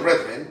and all your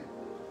brethren,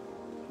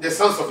 the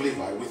sons of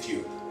Levi, with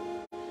you.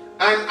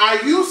 And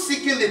are you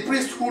seeking the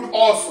priesthood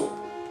also?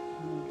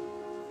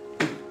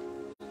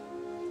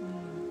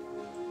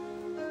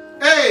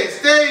 Hey,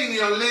 stay in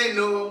your lane,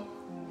 no.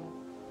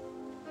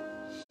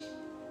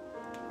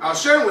 I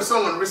was sharing with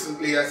someone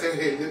recently. I said,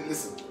 hey,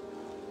 listen.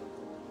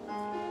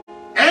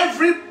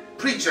 Every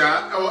preacher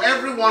or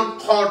everyone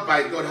called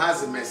by God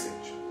has a message.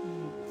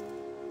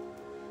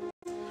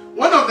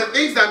 One of the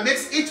things that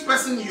makes each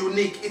person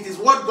unique, it is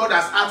what God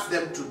has asked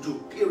them to do,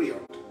 period.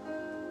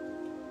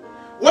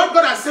 What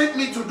God has sent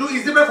me to do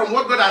is different from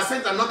what God has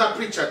sent another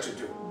preacher to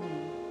do.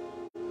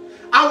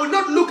 I will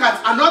not look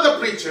at another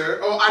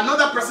preacher or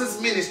another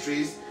person's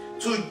ministries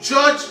to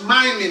judge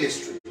my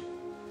ministry.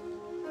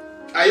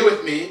 Are you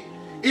with me?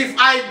 If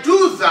I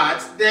do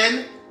that,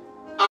 then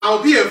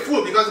I'll be a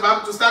fool, because the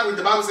Bible, to start with,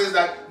 the Bible says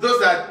that those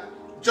that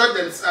judge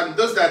them,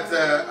 those that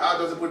how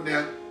does it put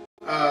there?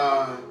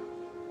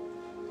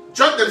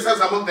 judge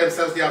themselves among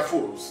themselves, they are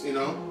fools, you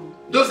know.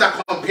 Those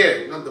that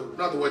compare, not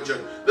the word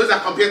judge, those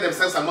that compare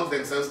themselves among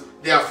themselves,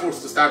 they are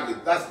fools to start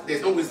with.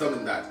 There's no wisdom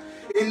in that.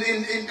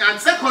 And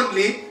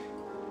secondly,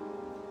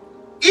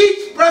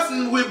 each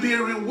person will be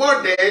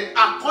rewarded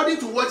according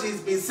to what he's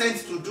been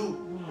sent to do.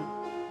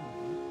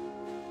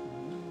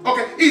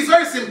 Okay, it's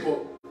very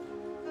simple.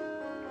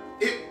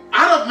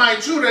 Out of my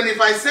children,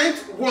 if I sent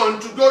one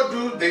to go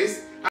do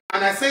this,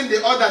 and I send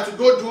the other to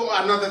go do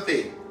another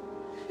thing.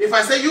 If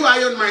I say, you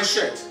iron my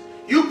shirt,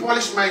 you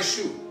polish my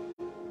shoe.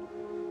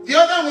 The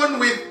other one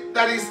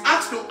that is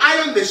asked to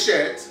iron the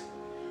shirt,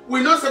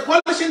 we know that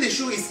polishing the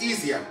shoe is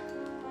easier.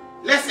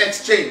 Let's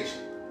exchange.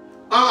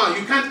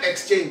 You can't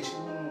exchange.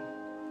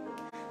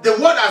 The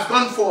word has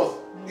gone forth.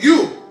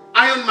 You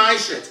iron my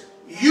shirt.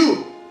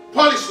 You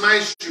polish my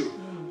shoe.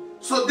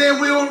 So they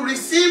will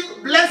receive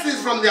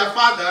blessings from their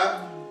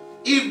father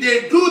if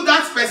they do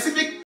that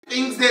specific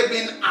things they've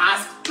been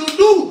asked to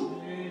do.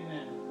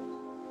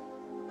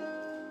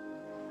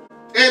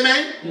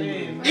 Amen.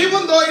 Amen.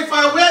 Even though if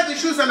I wear the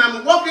shoes and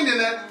I'm walking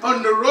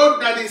on the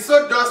road that is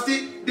so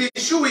dusty, the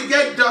shoe will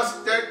get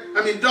dusty.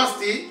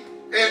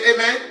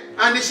 Amen.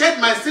 And the shirt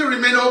might still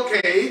remain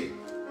okay.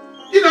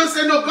 You don't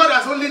say, no, God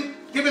has only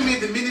given me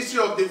the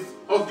ministry of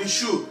the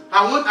shoe.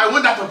 I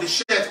want that of the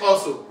shirt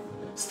also.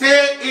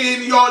 Stay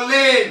in your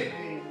lane.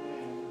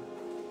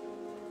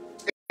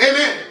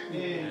 Amen.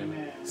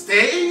 Amen.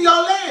 Stay in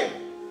your lane.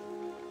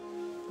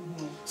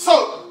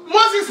 So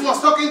Moses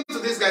was talking to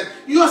these guys.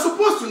 You are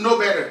supposed to know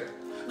better.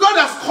 God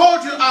has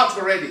called you out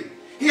already.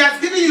 He has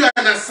given you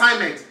an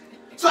assignment.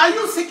 So are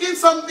you seeking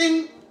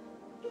something?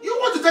 You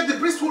want to take the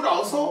priesthood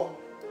also?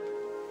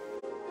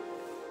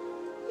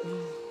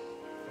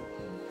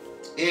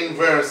 In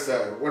verse,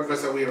 what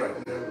verse are we right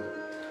now?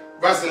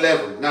 Verse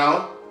 11.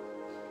 Now,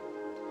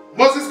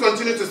 Moses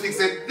continued to speak,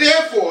 said,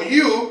 therefore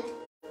you,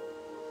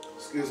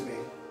 excuse me,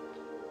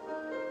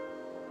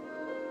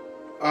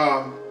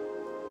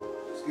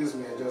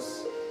 I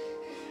just,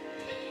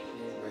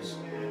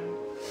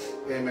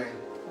 amen.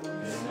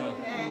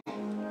 Amen.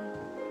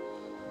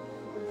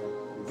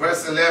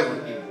 Verse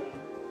 11.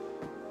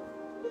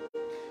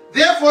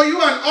 Therefore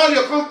you and all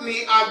your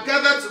company are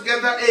gathered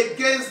together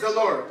against the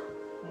Lord.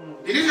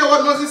 Did you hear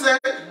what Moses said?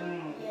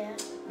 Yeah.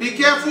 Be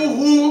careful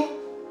who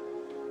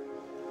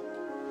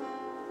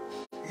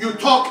you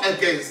talk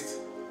against.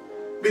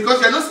 Because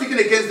you are not speaking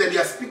against them, you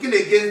are speaking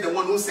against the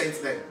one who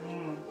sent them.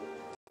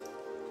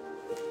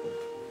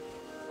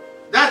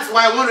 That's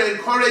why I want to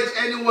encourage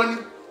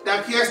anyone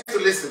that cares to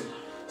listen.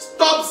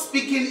 Stop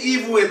speaking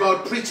evil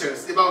about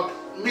preachers, about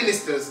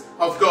ministers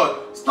of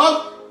God.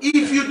 Stop.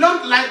 If you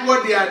don't like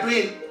what they are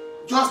doing,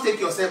 just take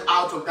yourself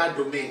out of that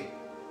domain.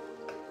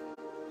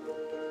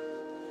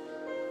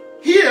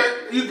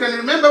 Here, you can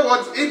remember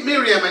what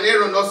Miriam and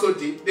Aaron also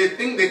did. They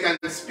think they can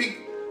speak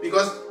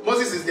because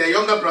Moses is their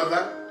younger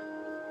brother.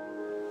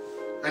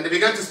 And they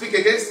began to speak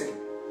against him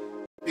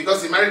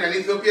because he married an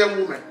Ethiopian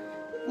woman.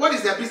 What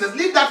is their business?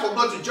 Leave that for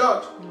God to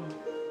judge.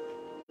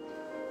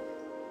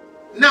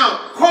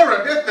 Now,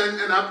 Korah, Dathan,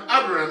 and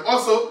Abiram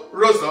also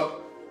rose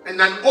up in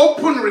an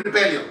open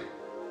rebellion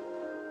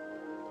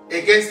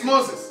against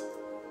Moses.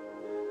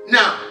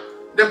 Now,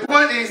 the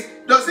point is,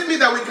 does it mean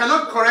that we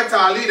cannot correct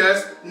our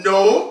leaders?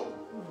 No.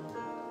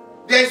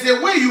 There's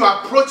a way you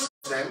approach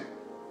them.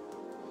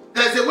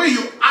 There's a way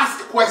you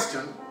ask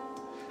questions.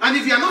 And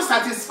if you are not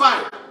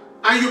satisfied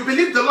and you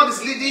believe the Lord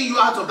is leading you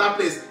out of that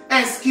place,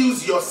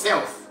 excuse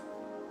yourself.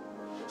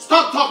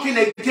 Stop talking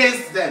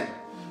against them,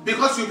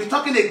 because you'll be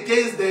talking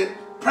against the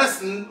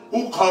person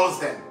who calls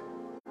them.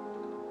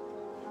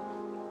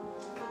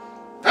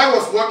 That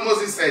was what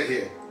Moses said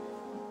here.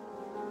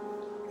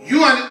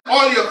 You and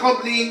all your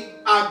company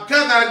are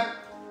gathered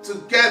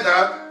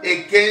together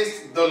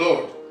against the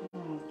Lord.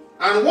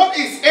 And what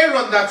is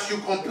Aaron that you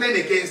complain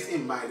against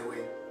him, by the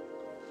way?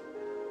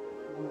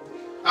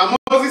 And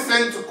Moses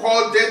sent to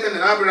call Dathan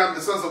and Abiram,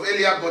 the sons of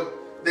Eliab, but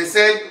they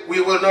said,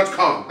 we will not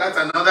come. That's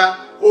another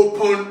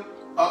open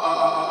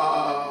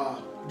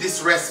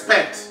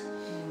disrespect.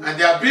 And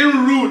they are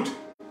being rude.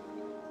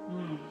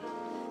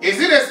 Is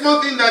it a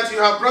small thing that you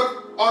have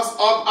brought us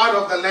up out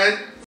of the land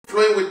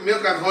flowing with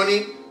milk and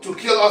honey to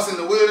kill us in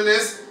the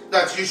wilderness,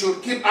 that you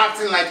should keep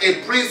acting like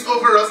a prince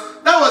over us?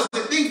 That was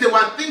the thing they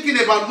were thinking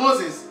about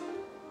Moses.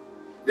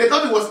 They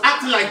thought he was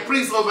acting like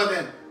prince over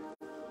them.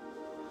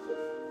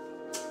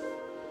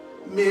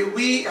 May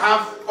we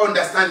have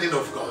understanding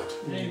of God.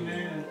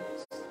 Amen.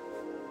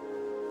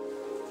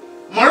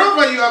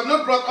 Moreover, you have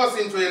not brought us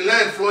into a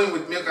land flowing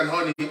with milk and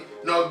honey,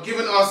 nor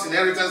given us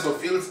inheritance of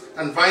fields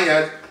and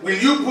vineyard. Will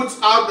you put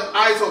out the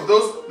eyes of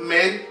those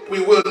men? We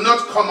will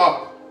not come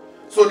up.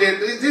 So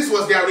this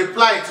was their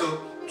reply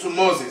to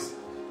Moses.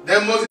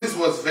 Then Moses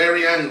was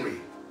very angry.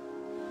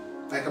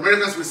 Like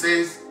Americans will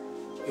say,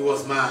 he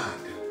was mad.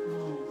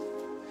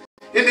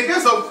 In the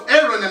case of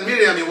Aaron and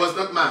Miriam, he was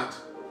not mad.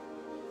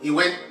 He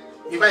went,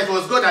 in fact, it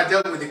was God that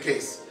dealt with the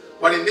case.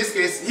 But in this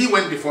case, he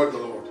went before the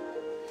Lord.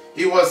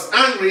 He was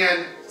angry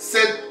and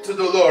said to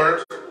the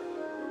Lord,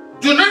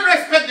 do not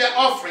respect their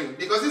offering,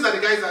 because these are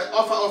the guys that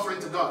offer offering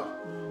to God.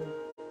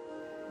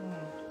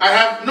 I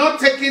have not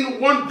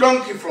taken one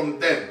donkey from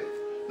them,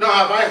 nor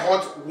have I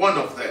hurt one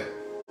of them.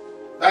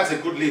 That's a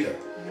good leader.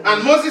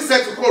 And Moses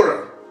said to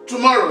Korah,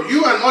 tomorrow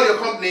you and all your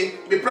company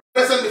be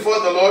present before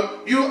the Lord,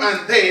 you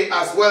and they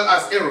as well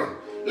as Aaron.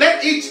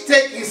 Let each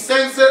take his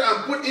censer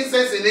and put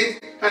incense in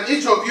it, and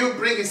each of you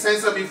bring his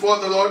censer before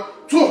the Lord,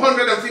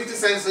 250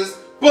 censers,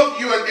 both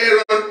you and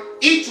Aaron,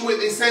 each with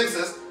his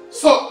censers.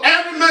 So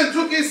every man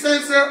took his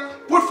censer,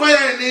 put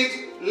fire in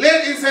it,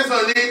 laid incense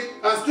on it,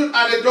 and stood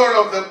at the door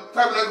of the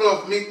tabernacle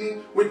of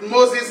meeting with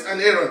Moses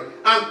and Aaron.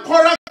 And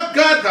Korah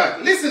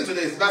gathered, listen to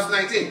this, verse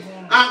 19.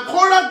 And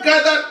Korah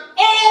gathered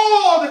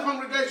all the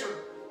congregation.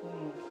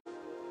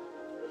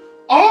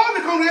 All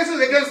the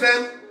congregation against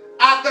them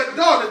at the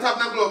door of the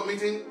tabernacle of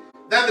meeting.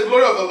 Then the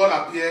glory of the Lord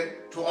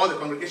appeared to all the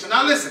congregation.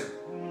 Now listen,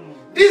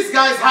 these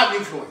guys have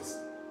influence.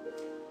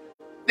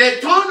 They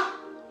turned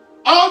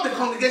all the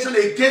congregation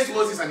against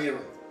Moses and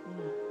Aaron.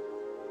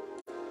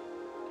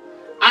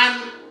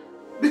 And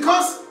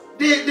because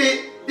this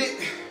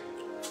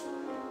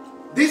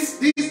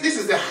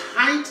is the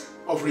height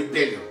of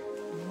rebellion.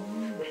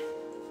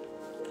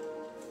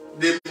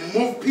 They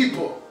move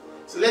people.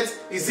 So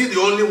is he the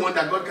only one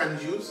that God can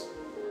use?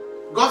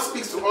 God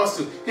speaks to us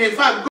too. In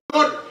fact,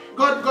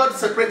 God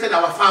separated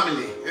our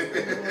family.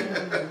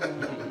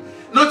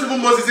 Not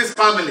even Moses'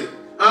 family,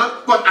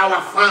 but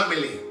our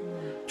family.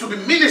 To be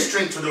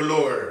ministering to the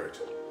Lord.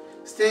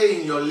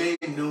 Stay in your lane,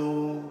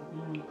 no.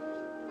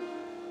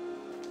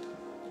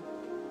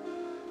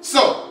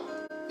 So,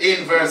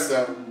 in verse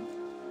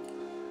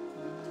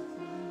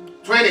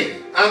 20,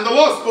 and the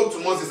Lord spoke to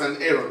Moses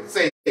and Aaron,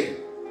 saying,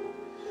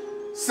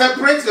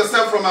 separate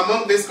yourself from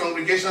among this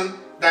congregation,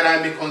 that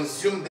I may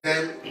consume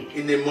them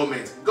in a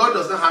moment. God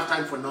does not have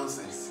time for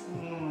nonsense.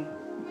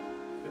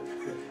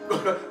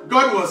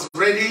 God was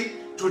ready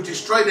to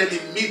destroy them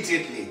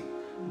immediately.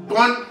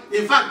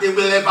 In fact, they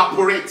will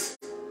evaporate.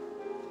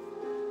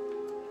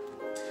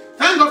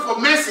 Thank God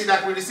for mercy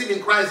that we receive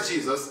in Christ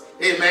Jesus.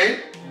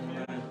 Amen.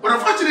 Amen. But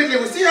unfortunately,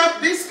 we still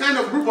have this kind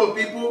of group of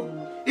people,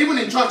 even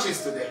in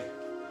churches today.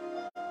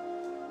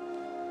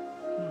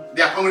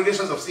 They are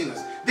congregations of sinners.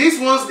 These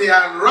ones, they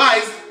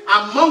arise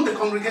among the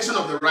congregation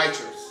of the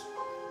righteous.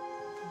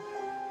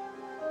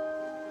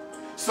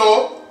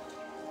 So,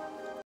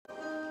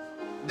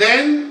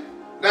 then,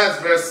 that's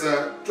verse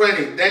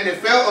 20. Then they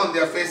fell on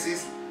their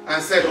faces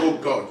and said, oh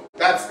God.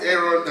 That's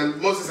Aaron and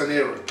Moses and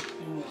Aaron.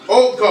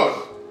 Oh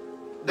God,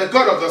 the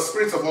God of the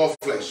spirits of all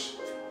flesh.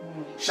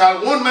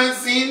 Shall one man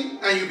sin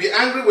and you be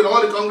angry with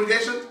all the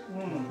congregation?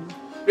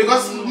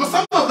 Because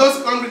some of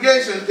those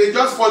congregations, they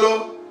just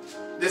follow.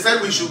 They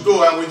said we should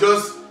go, and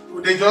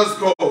they just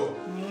go.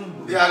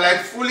 They are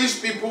like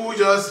foolish people who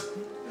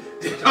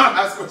they don't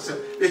ask questions.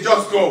 They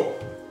just go.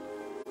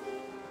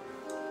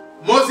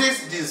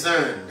 Moses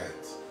discerned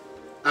that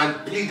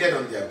and pleaded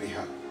on their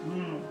behalf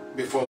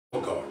before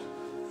God.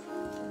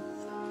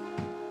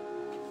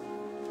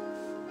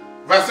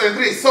 Verse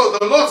 23. So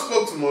the Lord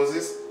spoke to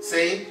Moses,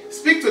 saying,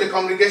 speak to the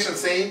congregation,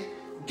 saying,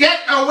 get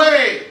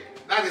away.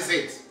 That is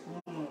it.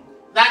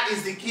 That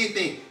is the key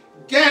thing.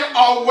 Get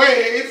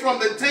away from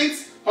the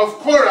tents of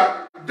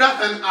Korah,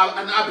 Dathan,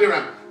 and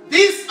Abiram.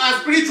 These are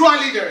spiritual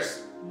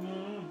leaders.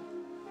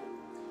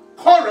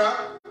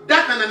 Korah,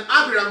 Dathan, and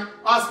Abiram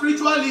are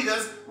spiritual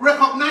leaders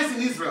recognized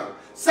in Israel,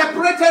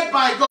 separated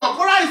by God.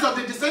 Korah is of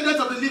the descendants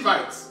of the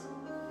Levites.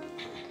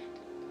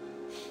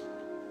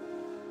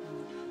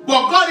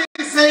 But God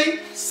is saying,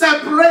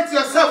 separate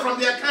yourself from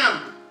their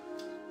camp.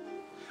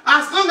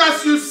 As long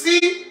as you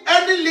see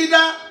any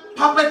leader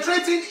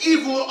perpetrating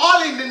evil,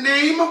 all in the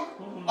name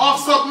of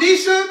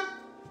submission,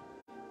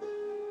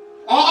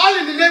 or all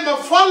in the name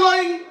of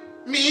following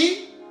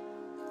me,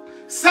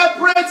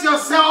 separate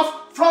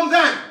yourself from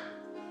them.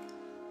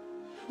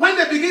 When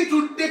they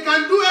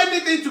can do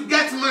anything to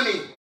get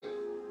money.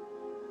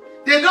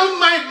 They don't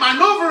mind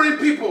maneuvering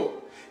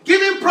people,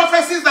 giving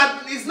prophecies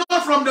that is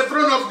not from the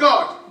throne of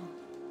God.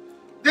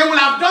 They will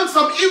have done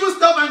some evil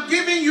stuff and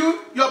giving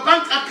you your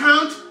bank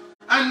account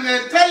and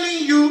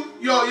telling you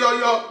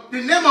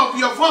the name of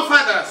your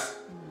forefathers,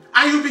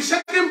 and you'll be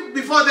shaking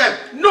before them.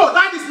 No,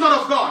 that is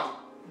not of God.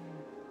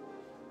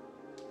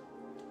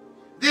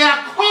 They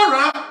are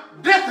Korah,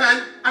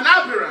 Dathan, and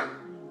Abiram.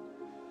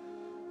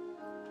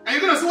 And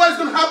you're going to see what is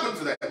going to happen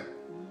to them.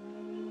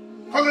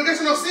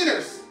 Congregation of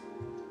sinners.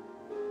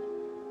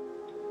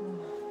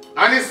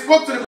 And he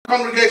spoke to the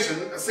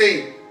congregation,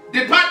 saying,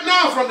 depart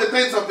now from the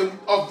tents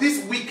of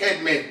these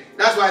wicked men.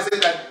 That's why I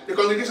said that the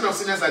congregation of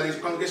sinners are the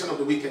congregation of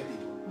the wicked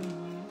people.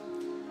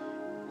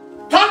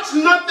 Touch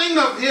nothing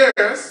of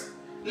theirs,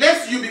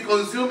 lest you be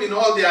consumed in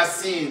all their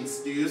sins.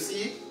 Do you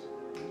see?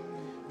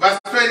 Verse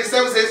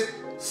 27 says,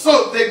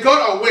 so they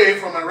got away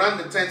from around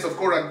the tents of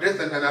Korah,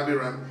 Dathan, and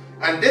Abiram.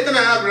 And Dathan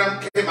and Abiram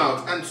came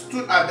out and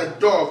stood at the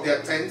door of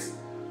their tents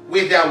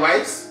with their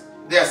wives,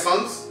 their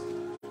sons,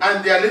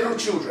 and their little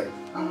children.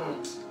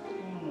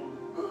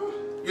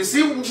 You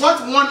see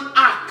what one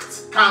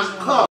act can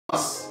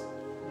cause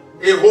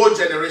a whole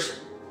generation.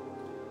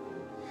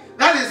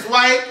 That is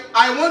why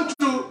I want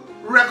to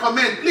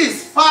recommend,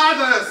 please,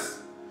 fathers,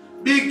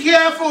 be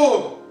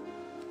careful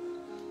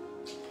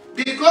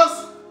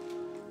Because,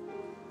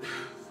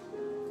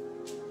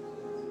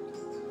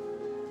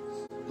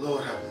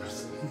 Lord have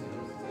mercy.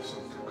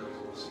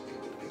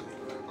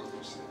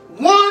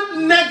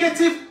 One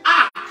negative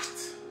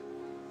act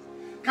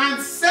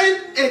can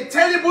send a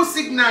terrible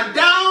signal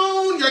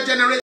down your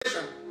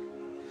generation.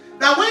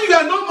 That when you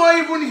are no more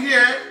even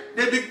here,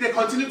 they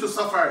continue to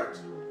suffer it.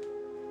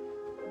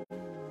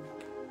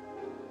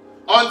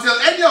 Until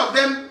any of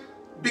them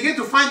begin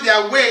to find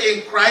their way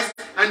in Christ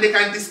and they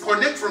can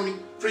disconnect from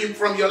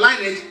your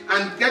lineage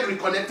and get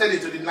reconnected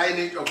into the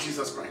lineage of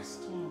Jesus Christ.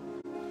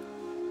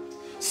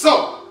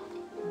 So,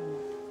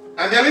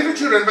 and their little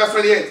children, verse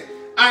 28,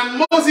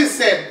 and Moses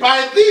said,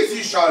 by this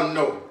you shall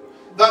know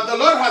that the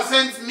Lord has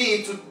sent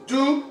me to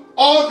do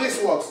all these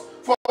works,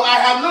 for I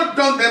have not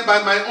done them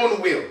by my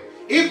own will.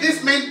 If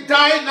these men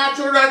die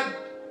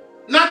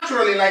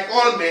naturally like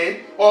all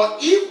men, or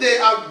if they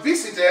are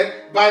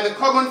visited by the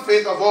common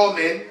faith of all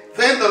men,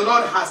 then the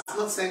Lord has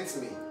not sent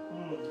me.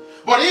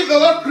 But if the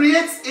Lord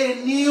creates a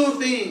new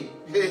thing,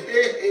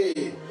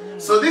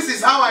 so this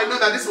is how I know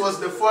that this was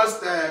the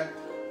first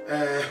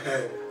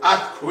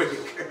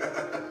earthquake,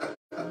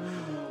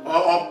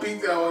 or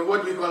pit, or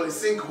what we call a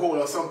sinkhole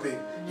or something.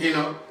 You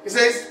know, he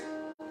says,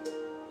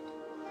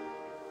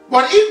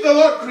 but if the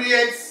Lord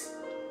creates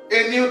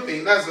a new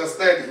thing, that's verse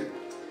 30,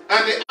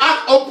 and the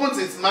earth opens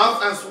its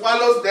mouth and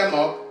swallows them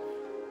up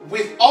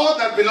with all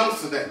that belongs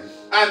to them,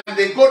 and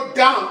they go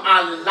down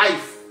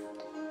alive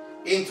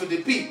into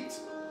the pit,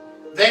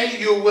 then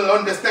you will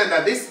understand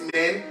that these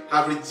men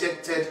have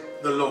rejected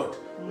the Lord.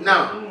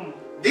 Now,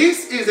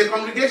 this is a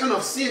congregation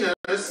of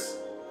sinners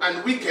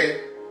and wicked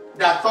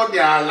that thought they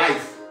are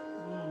alive,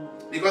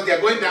 because they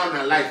are going down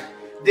alive.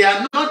 They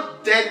are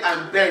not dead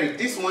and buried.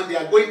 This one, they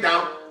are going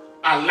down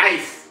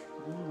alive.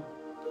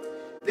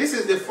 This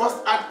is the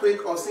first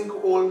earthquake or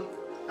sinkhole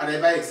that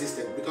ever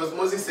existed, because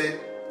Moses said,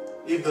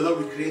 if the Lord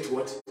will create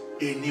what?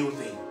 A new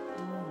thing.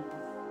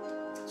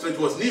 So it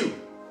was new.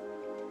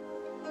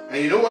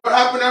 And you know what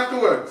happened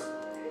afterwards?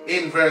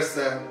 In verse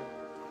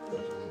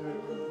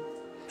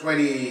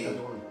 31.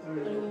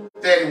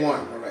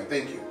 All right,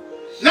 thank you.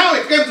 Now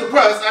it came to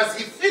pass, as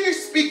he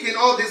finished speaking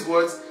all these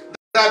words,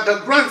 that the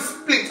ground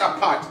split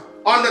apart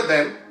under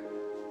them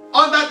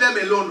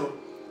alone.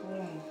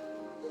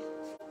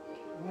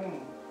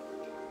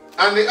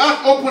 And the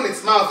earth opened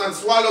its mouth and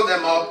swallowed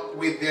them up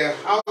with their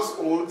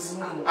households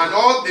and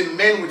all the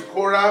men with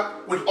Korah,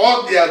 with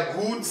all their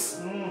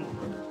goods.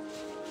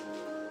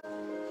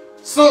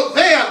 So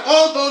they and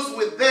all those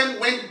with them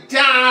went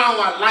down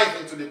alive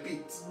into the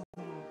pit.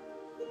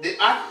 The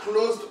earth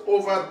closed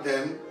over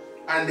them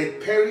and they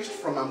perished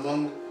from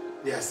among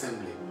the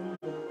assembly.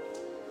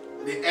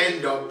 They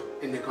end up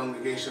in the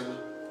congregation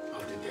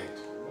of the dead.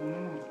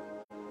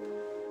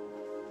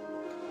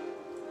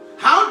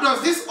 How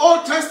does this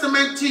Old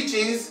Testament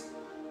teachings,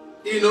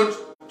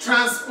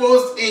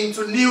 transposed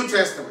into New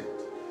Testament?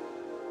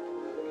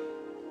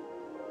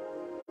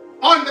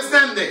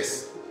 Understand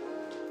this.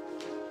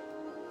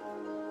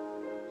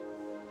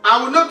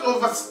 I will not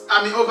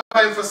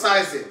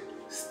overemphasize it.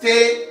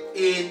 Stay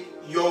in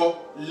your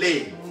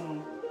lane.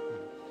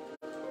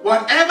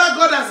 Whatever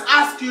God has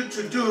asked you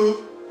to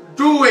do,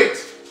 do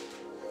it.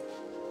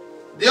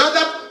 The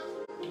other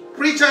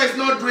preacher is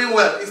not doing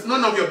well. It's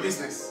none of your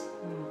business.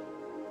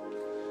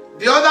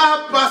 The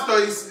other pastor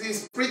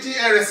is preaching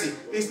heresy.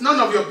 It's none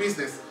of your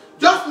business.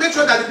 Just make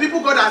sure that the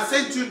people God has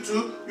sent you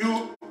to,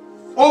 you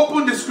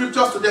open the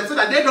scriptures to them so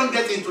that they don't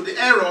get into the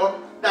error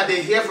that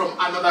they hear from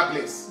another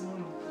place.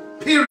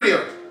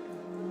 Period.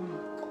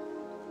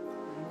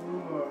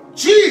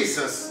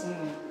 Jesus.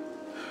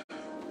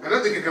 I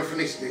don't think you can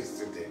finish this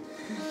today.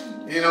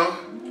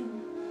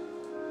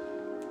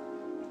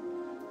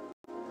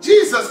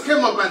 Jesus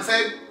came up and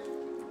said,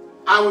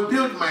 I will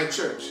build my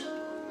church,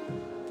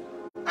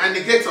 and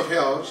the gates of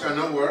hell shall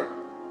not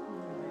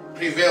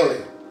prevail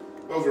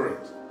over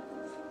it.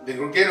 The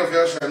gate of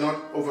hell shall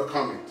not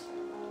overcome it.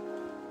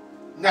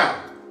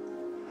 Now,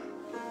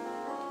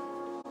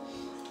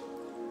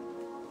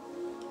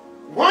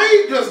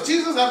 why does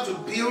Jesus have to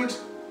build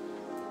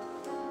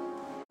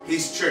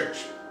his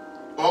church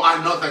or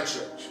another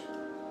church?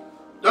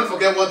 Don't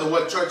forget what the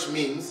word church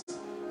means.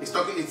 It's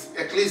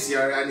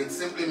ecclesia, and it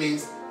simply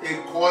means a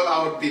call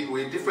out people,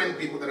 a different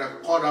people that are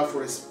called out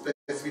for a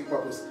specific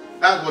purpose.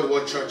 That's what the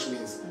word church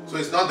means. So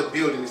it's not the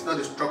building, it's not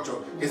the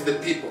structure, it's the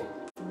people.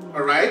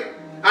 Alright?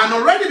 And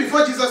already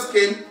before Jesus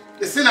came,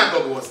 the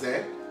synagogue was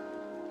there.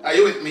 Are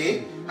you with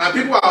me? And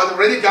people were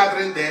already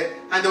gathering there,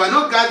 and they were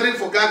not gathering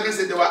for gathering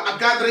sake, they were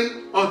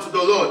gathering unto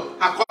the Lord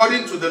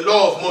according to the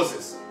law of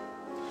Moses.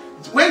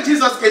 When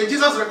Jesus came,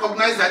 Jesus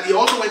recognized that he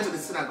also went to the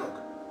synagogue.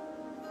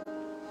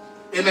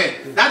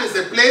 Amen. That is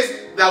a place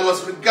that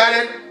was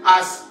regarded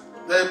as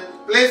the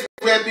place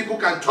where people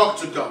can talk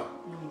to God.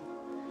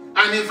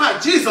 And in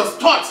fact, Jesus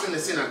taught in the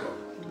synagogue.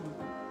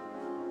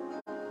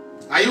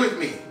 Are you with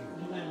me?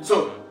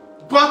 So,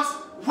 but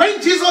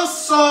when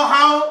Jesus saw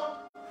how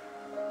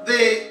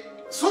the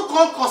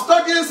so-called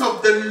custodians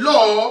of the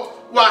law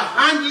were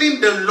handling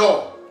the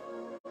law,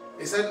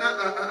 He said,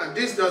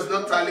 this does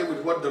not tally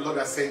with what the Lord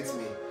has sent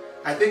me.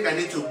 I think I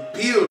need to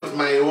build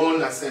my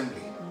own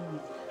assembly.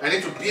 I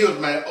need to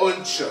build my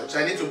own church.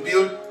 I need to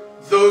build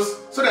those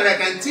so that I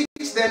can teach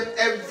them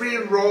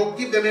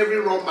give them every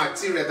raw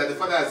material that the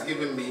Father has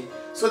given me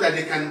so that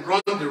they can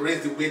run the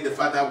race the way the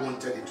Father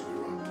wanted it to be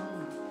run.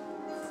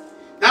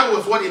 That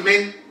was what he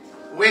meant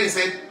when he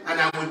said, and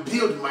I will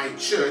build my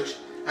church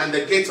and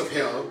the gates of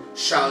hell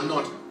shall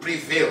not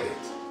prevail it.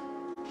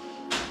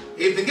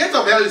 If the gate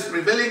of hell is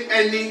prevailing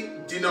any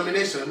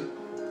denomination,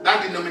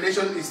 that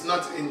denomination is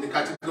not in the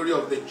category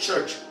of the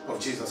church of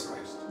Jesus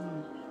Christ.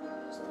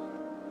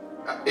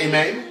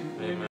 Amen?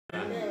 Amen.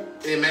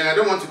 Amen. I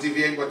don't want to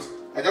deviate, but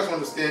I just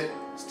want to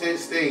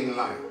stay in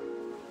line.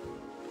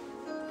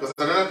 Because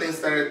another thing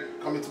started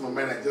coming to my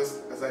mind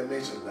as I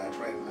mentioned that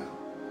right now.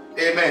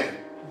 Amen.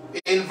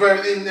 In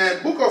the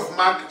book of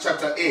Mark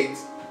chapter 8,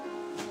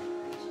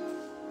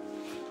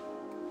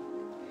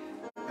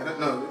 I don't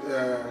know,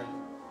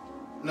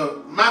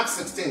 no, Mark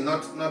 16,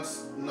 not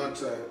Mark.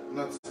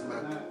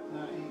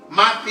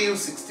 Matthew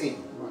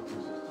 16.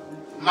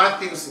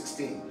 Matthew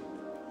 16.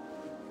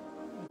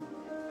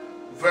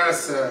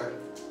 Verse,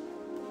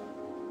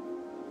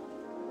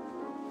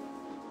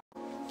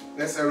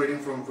 let's start reading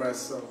from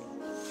verse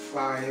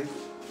 5.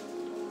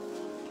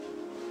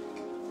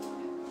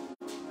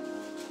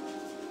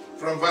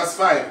 From verse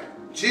 5.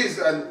 Jesus,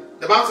 and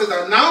the Bible says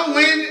that now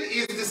when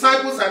his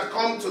disciples had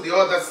come to the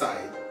other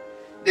side,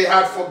 they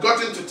had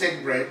forgotten to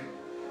take bread.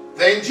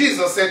 Then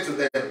Jesus said to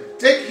them,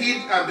 take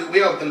heed and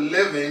beware of the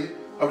leaven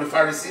of the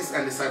Pharisees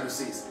and the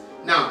Sadducees.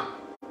 Now,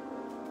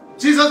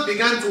 Jesus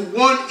began to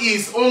warn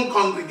his own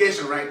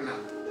congregation right now.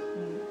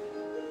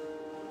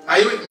 Are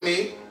you with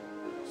me?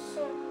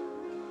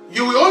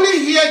 You will only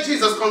hear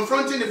Jesus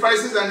confronting the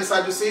Pharisees and the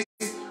Sadducees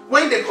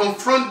when they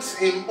confront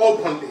him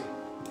openly.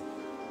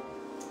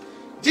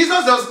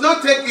 Jesus does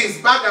not take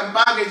his bag and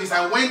baggages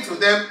and went to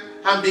them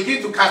and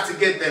begin to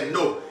castigate them.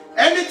 No.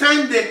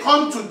 Anytime they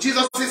come to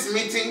Jesus'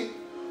 meeting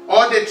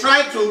or they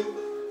try to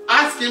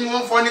ask him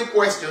one funny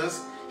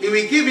questions, he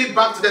will give it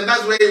back to them.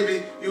 That's where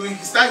you will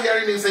start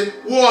hearing him say,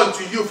 woe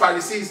unto you,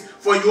 Pharisees,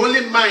 for you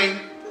only mind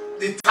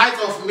the tithe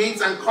of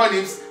mints and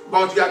conies,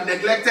 but you have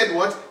neglected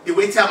what? The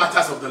weightier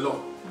matters of the law.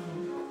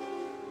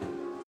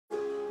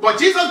 But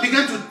Jesus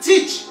began to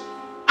teach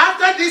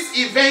after this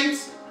event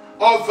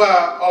of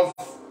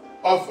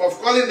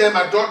calling them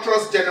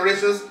adulterous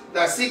generations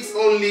that seeks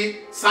only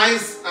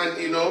signs and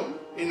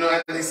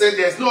and he said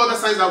there's no other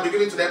signs that will be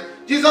given to them.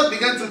 Jesus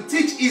began to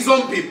teach his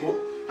own people,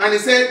 and he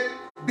said,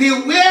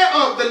 beware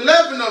of the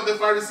leaven of the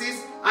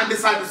Pharisees and the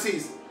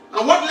Sadducees.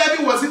 And what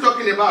leaven was he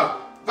talking about?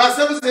 Verse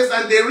 7 says,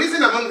 and they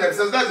reasoned among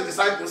themselves, that's the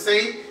disciples,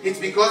 saying, it's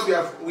because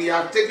we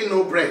have taken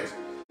no bread.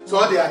 So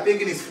all they are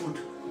taking is food.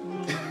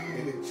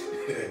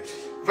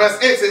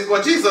 Verse 8 says,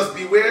 but Jesus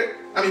being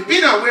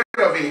aware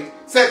of it,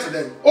 said to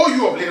them, oh,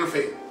 you of little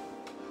faith,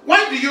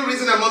 why do you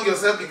reason among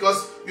yourselves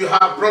because you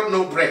have brought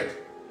no bread?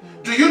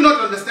 Do you not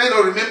understand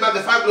or remember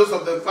the 5 loaves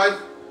of the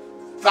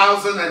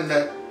 5,000 and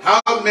how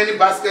many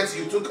baskets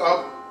you took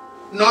up?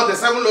 Nor the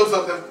 7 loaves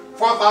of the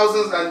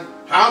 4,000 and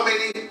how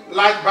many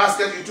light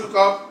baskets you took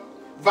up?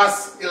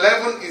 Verse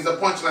 11 is the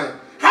punchline.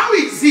 How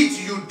is it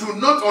you do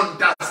not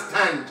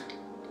understand?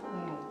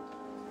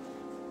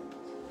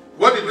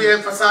 What did we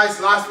emphasize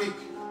last week?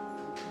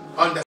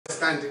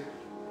 Understanding.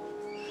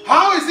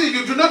 How is it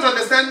you do not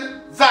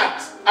understand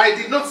that I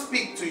did not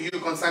speak to you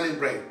concerning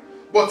bread,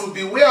 but to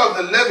beware of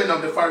the leaven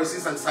of the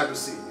Pharisees and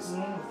Sadducees?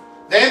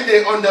 Then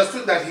they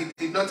understood that he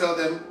did not tell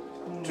them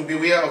to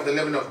beware of the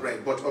leaven of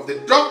bread, but of the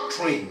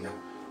doctrine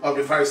of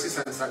the Pharisees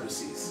and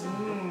Sadducees.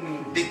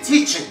 The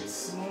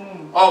teachings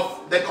of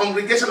the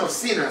congregation of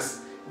sinners,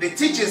 the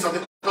teachings of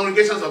the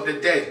congregations of the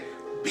dead.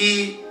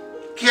 Be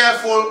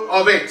careful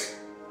of it.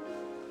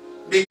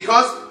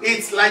 Because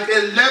it's like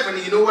a leaven.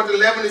 You know what a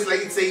leaven is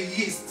like? It's a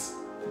yeast.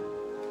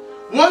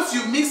 Once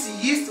you mix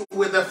yeast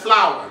with the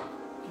flour,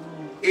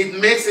 it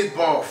makes it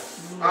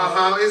buff.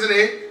 Isn't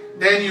it?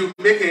 Then you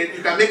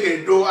can make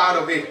a dough out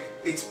of it.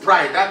 It's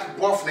pride. That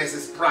buffness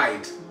is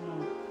pride.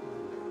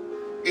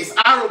 It's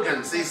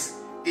arrogance.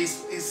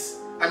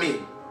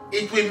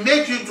 It will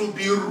make you to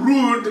be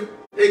rude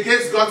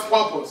against God's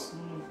purpose.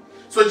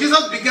 So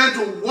Jesus began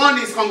to warn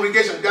his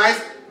congregation,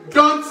 guys,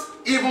 don't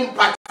even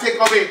partake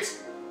of it.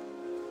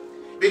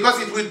 Because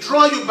it will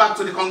draw you back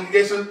to the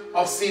congregation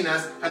of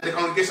sinners and the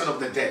congregation of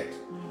the dead.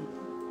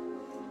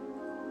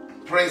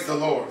 Praise the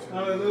Lord.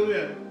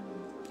 Hallelujah.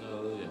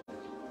 Hallelujah.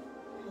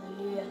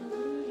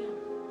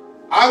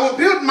 I will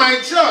build my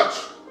church.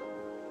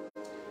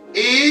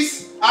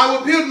 I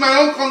will build my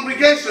own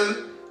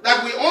congregation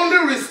that will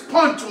only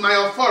respond to my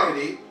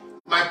authority,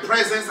 my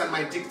presence, and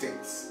my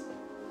dictates.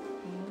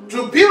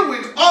 To build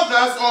with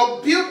others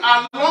or build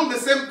along the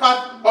same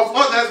path of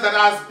others that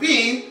has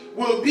been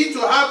will be to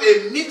have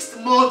a mixed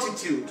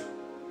multitude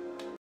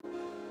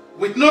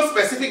with no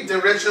specific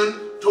direction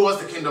towards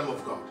the kingdom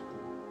of God.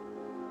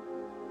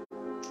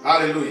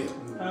 Hallelujah.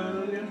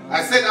 Hallelujah.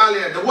 I said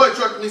earlier, the word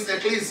church means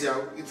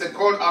ecclesia. It's a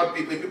called out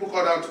people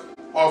called out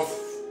of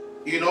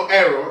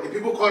error, the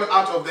people called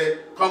out of the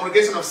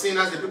congregation of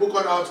sinners, the people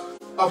called out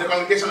of the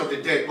congregation of the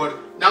dead, but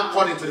now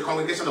called into the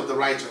congregation of the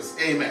righteous.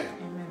 Amen.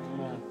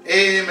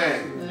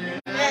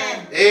 Amen.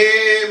 Amen.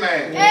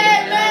 Amen.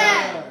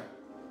 Amen.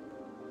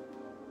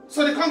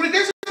 So the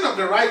congregation of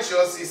the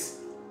righteous is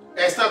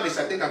established.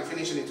 I think I'm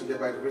finishing it today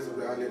by the grace of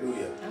God.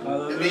 Hallelujah.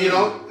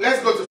 Hallelujah.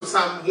 Let's go to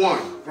Psalm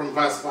 1 from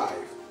verse 5.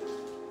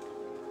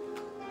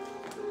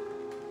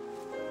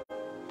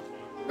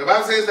 The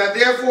Bible says that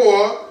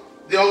therefore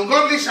the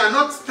ungodly shall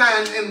not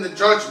stand in the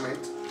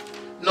judgment,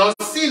 nor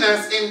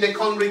sinners in the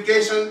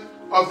congregation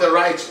of the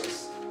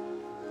righteous.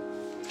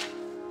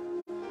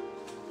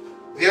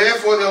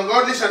 Therefore the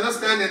ungodly shall not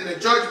stand in the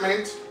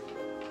judgment,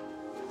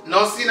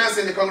 nor sinners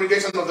in the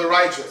congregation of the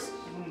righteous.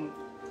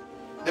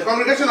 The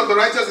congregation of the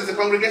righteous is the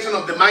congregation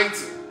of the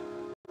mighty.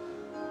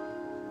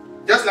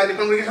 Just like the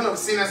congregation of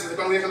sinners is the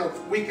congregation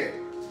of wicked.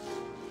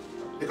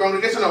 The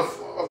congregation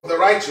of the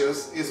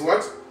righteous is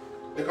what?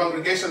 The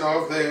congregation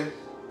of the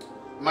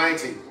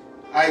mighty.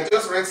 I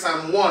just read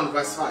Psalm 1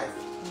 verse 5.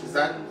 Is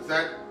that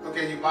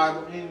okay in your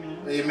Bible? Amen.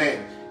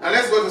 Amen. Now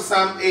let's go to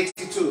Psalm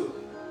 82.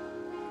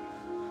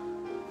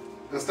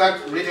 And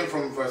start reading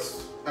from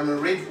verse, we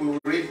will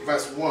read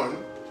verse 1.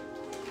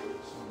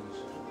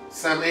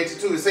 Psalm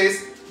 82, it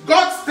says,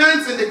 God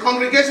stands in the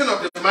congregation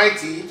of the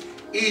mighty,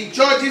 he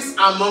judges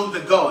among the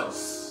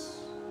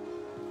gods.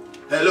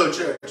 Hello,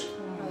 church.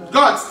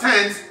 God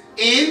stands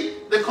in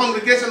the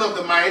congregation of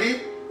the mighty,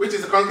 which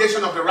is the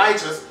congregation of the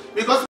righteous,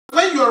 because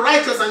when you are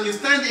righteous and you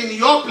stand in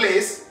your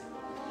place,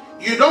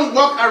 you don't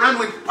walk around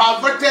with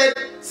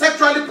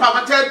sexually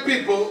perverted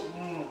people.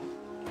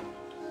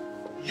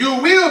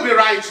 You will be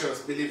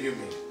righteous, believe you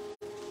me.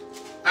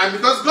 And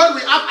because God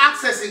will have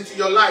access into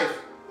your life,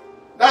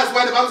 that's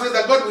why the Bible says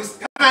that God will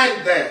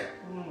stand there.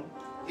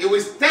 He will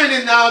stand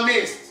in our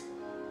midst,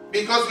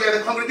 because we are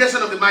the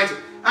congregation of the mighty.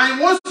 And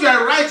once you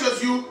are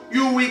righteous, you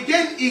will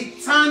gain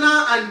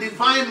eternal and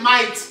divine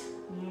might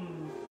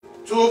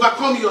to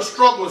overcome your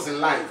struggles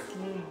in life.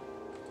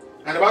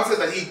 And the Bible says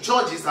that he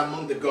judges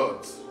among the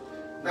gods.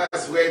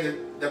 That's where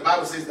the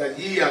Bible says that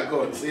ye are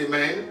gods.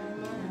 Amen.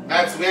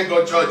 That's where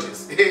God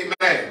judges.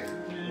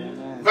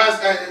 Amen.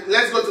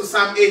 Let's go to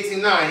Psalm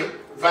 89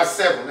 verse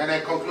 7, and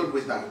I conclude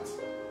with that.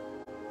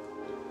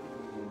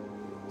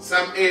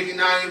 Psalm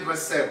 89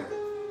 verse 7.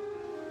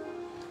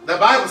 The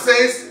Bible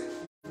says,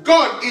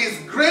 God is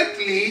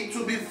greatly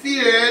to be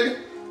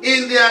feared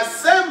in the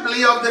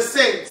assembly of the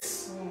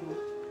saints,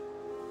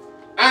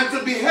 and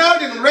to be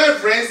held in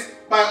reverence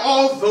by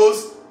all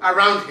those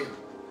around him.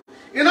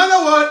 In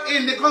other words,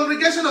 in the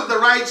congregation of the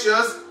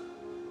righteous,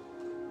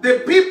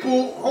 the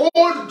people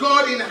hold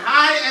God in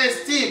high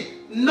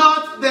esteem,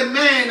 not the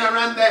men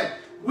around them.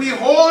 We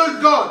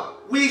hold God.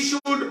 We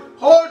should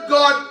hold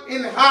God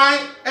in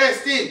high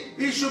esteem.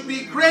 He should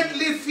be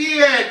greatly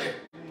feared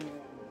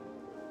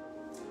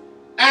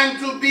and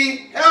to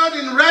be held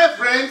in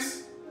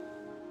reverence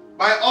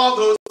by all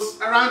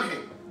those around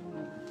him.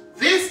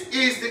 This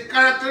is the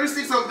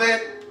characteristics of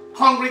the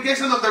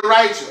congregation of the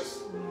righteous.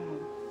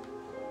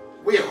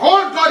 We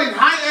hold God in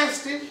high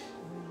esteem.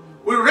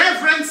 We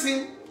reverence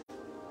him.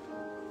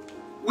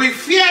 We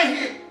fear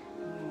him.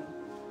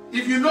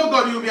 If you know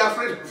God, you'll be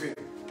afraid of him.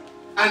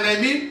 And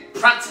I mean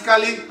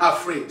practically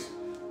afraid.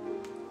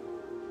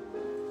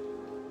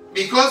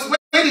 Because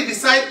when he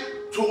decides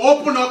to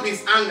open up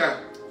his anger,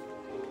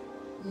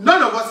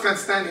 none of us can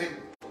stand him.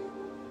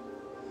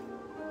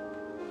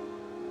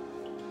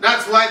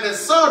 That's why the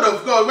sword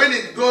of God, when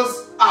it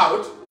goes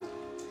out,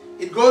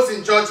 it goes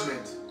in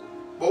judgment.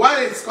 But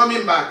while it's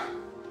coming back,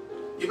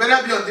 you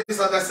better be on this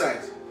other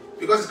side,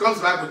 because it comes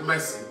back with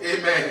mercy.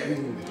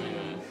 Amen.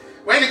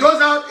 When it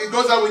goes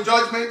out with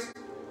judgment.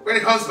 When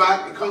it comes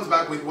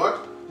back with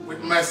what?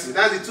 With mercy.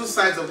 That's the two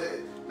sides of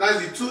it. That's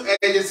the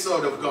two-edged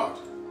sword of God.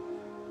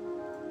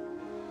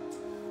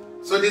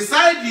 So the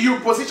side you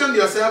position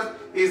yourself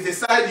is the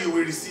side you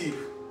will receive.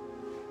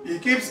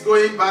 It keeps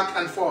going back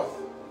and forth.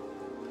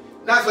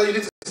 That's why you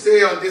need to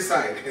stay on this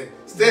side.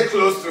 Stay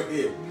close to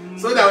him.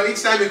 So that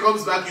each time he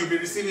comes back, you'll be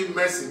receiving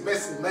mercy,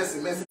 mercy, mercy,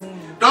 mercy.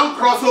 Don't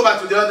cross over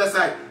to the other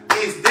side.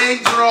 It's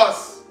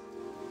dangerous.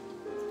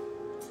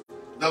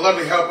 The Lord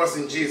will help us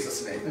in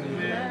Jesus' name.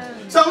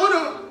 Amen. So I want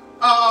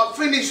to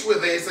finish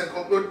with this and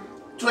conclude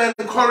to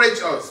encourage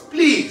us.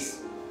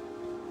 Please,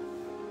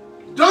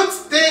 don't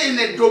stay in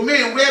a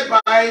domain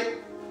whereby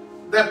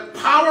the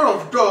power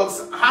of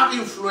dogs have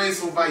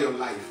influence over your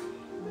life.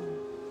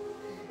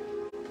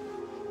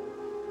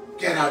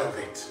 Get out of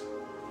it.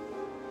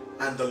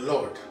 And the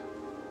Lord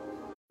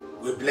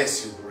will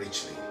bless you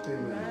richly.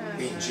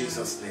 Amen. In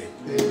Jesus' name.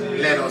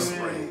 Amen. Let us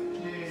pray.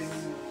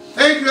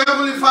 Thank you,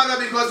 Heavenly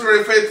Father, because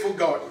you're a faithful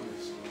God.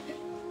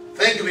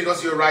 Thank you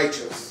because you're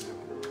righteous.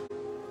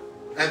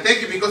 And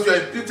thank you because you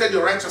have imputed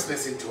your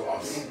righteousness into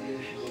us.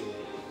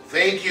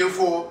 Thank you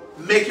for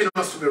making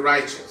us to be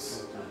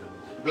righteous.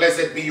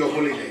 Blessed be your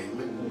holy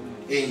name.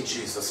 In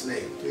Jesus'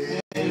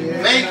 name.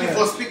 Amen. Thank you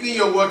for speaking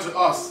your word to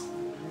us.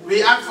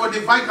 We ask for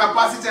divine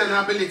capacity and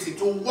ability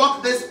to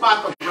walk this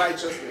path of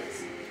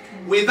righteousness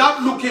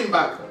without looking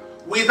back,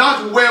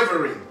 without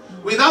wavering,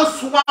 without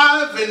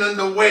swerving on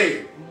the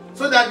way,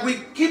 so that we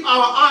keep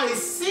our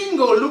eyes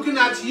single looking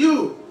at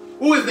you,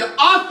 who is the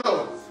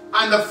author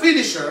and the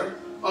finisher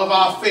of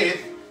our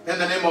faith, in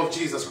the name of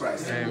Jesus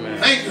Christ. Amen.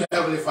 Thank you,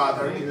 Heavenly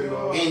Father.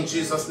 In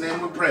Jesus'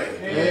 name we pray.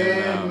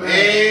 Amen.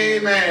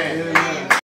 Amen. Amen.